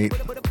 Good night, Nate.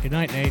 Good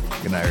night, Nate.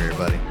 Good night,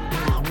 everybody.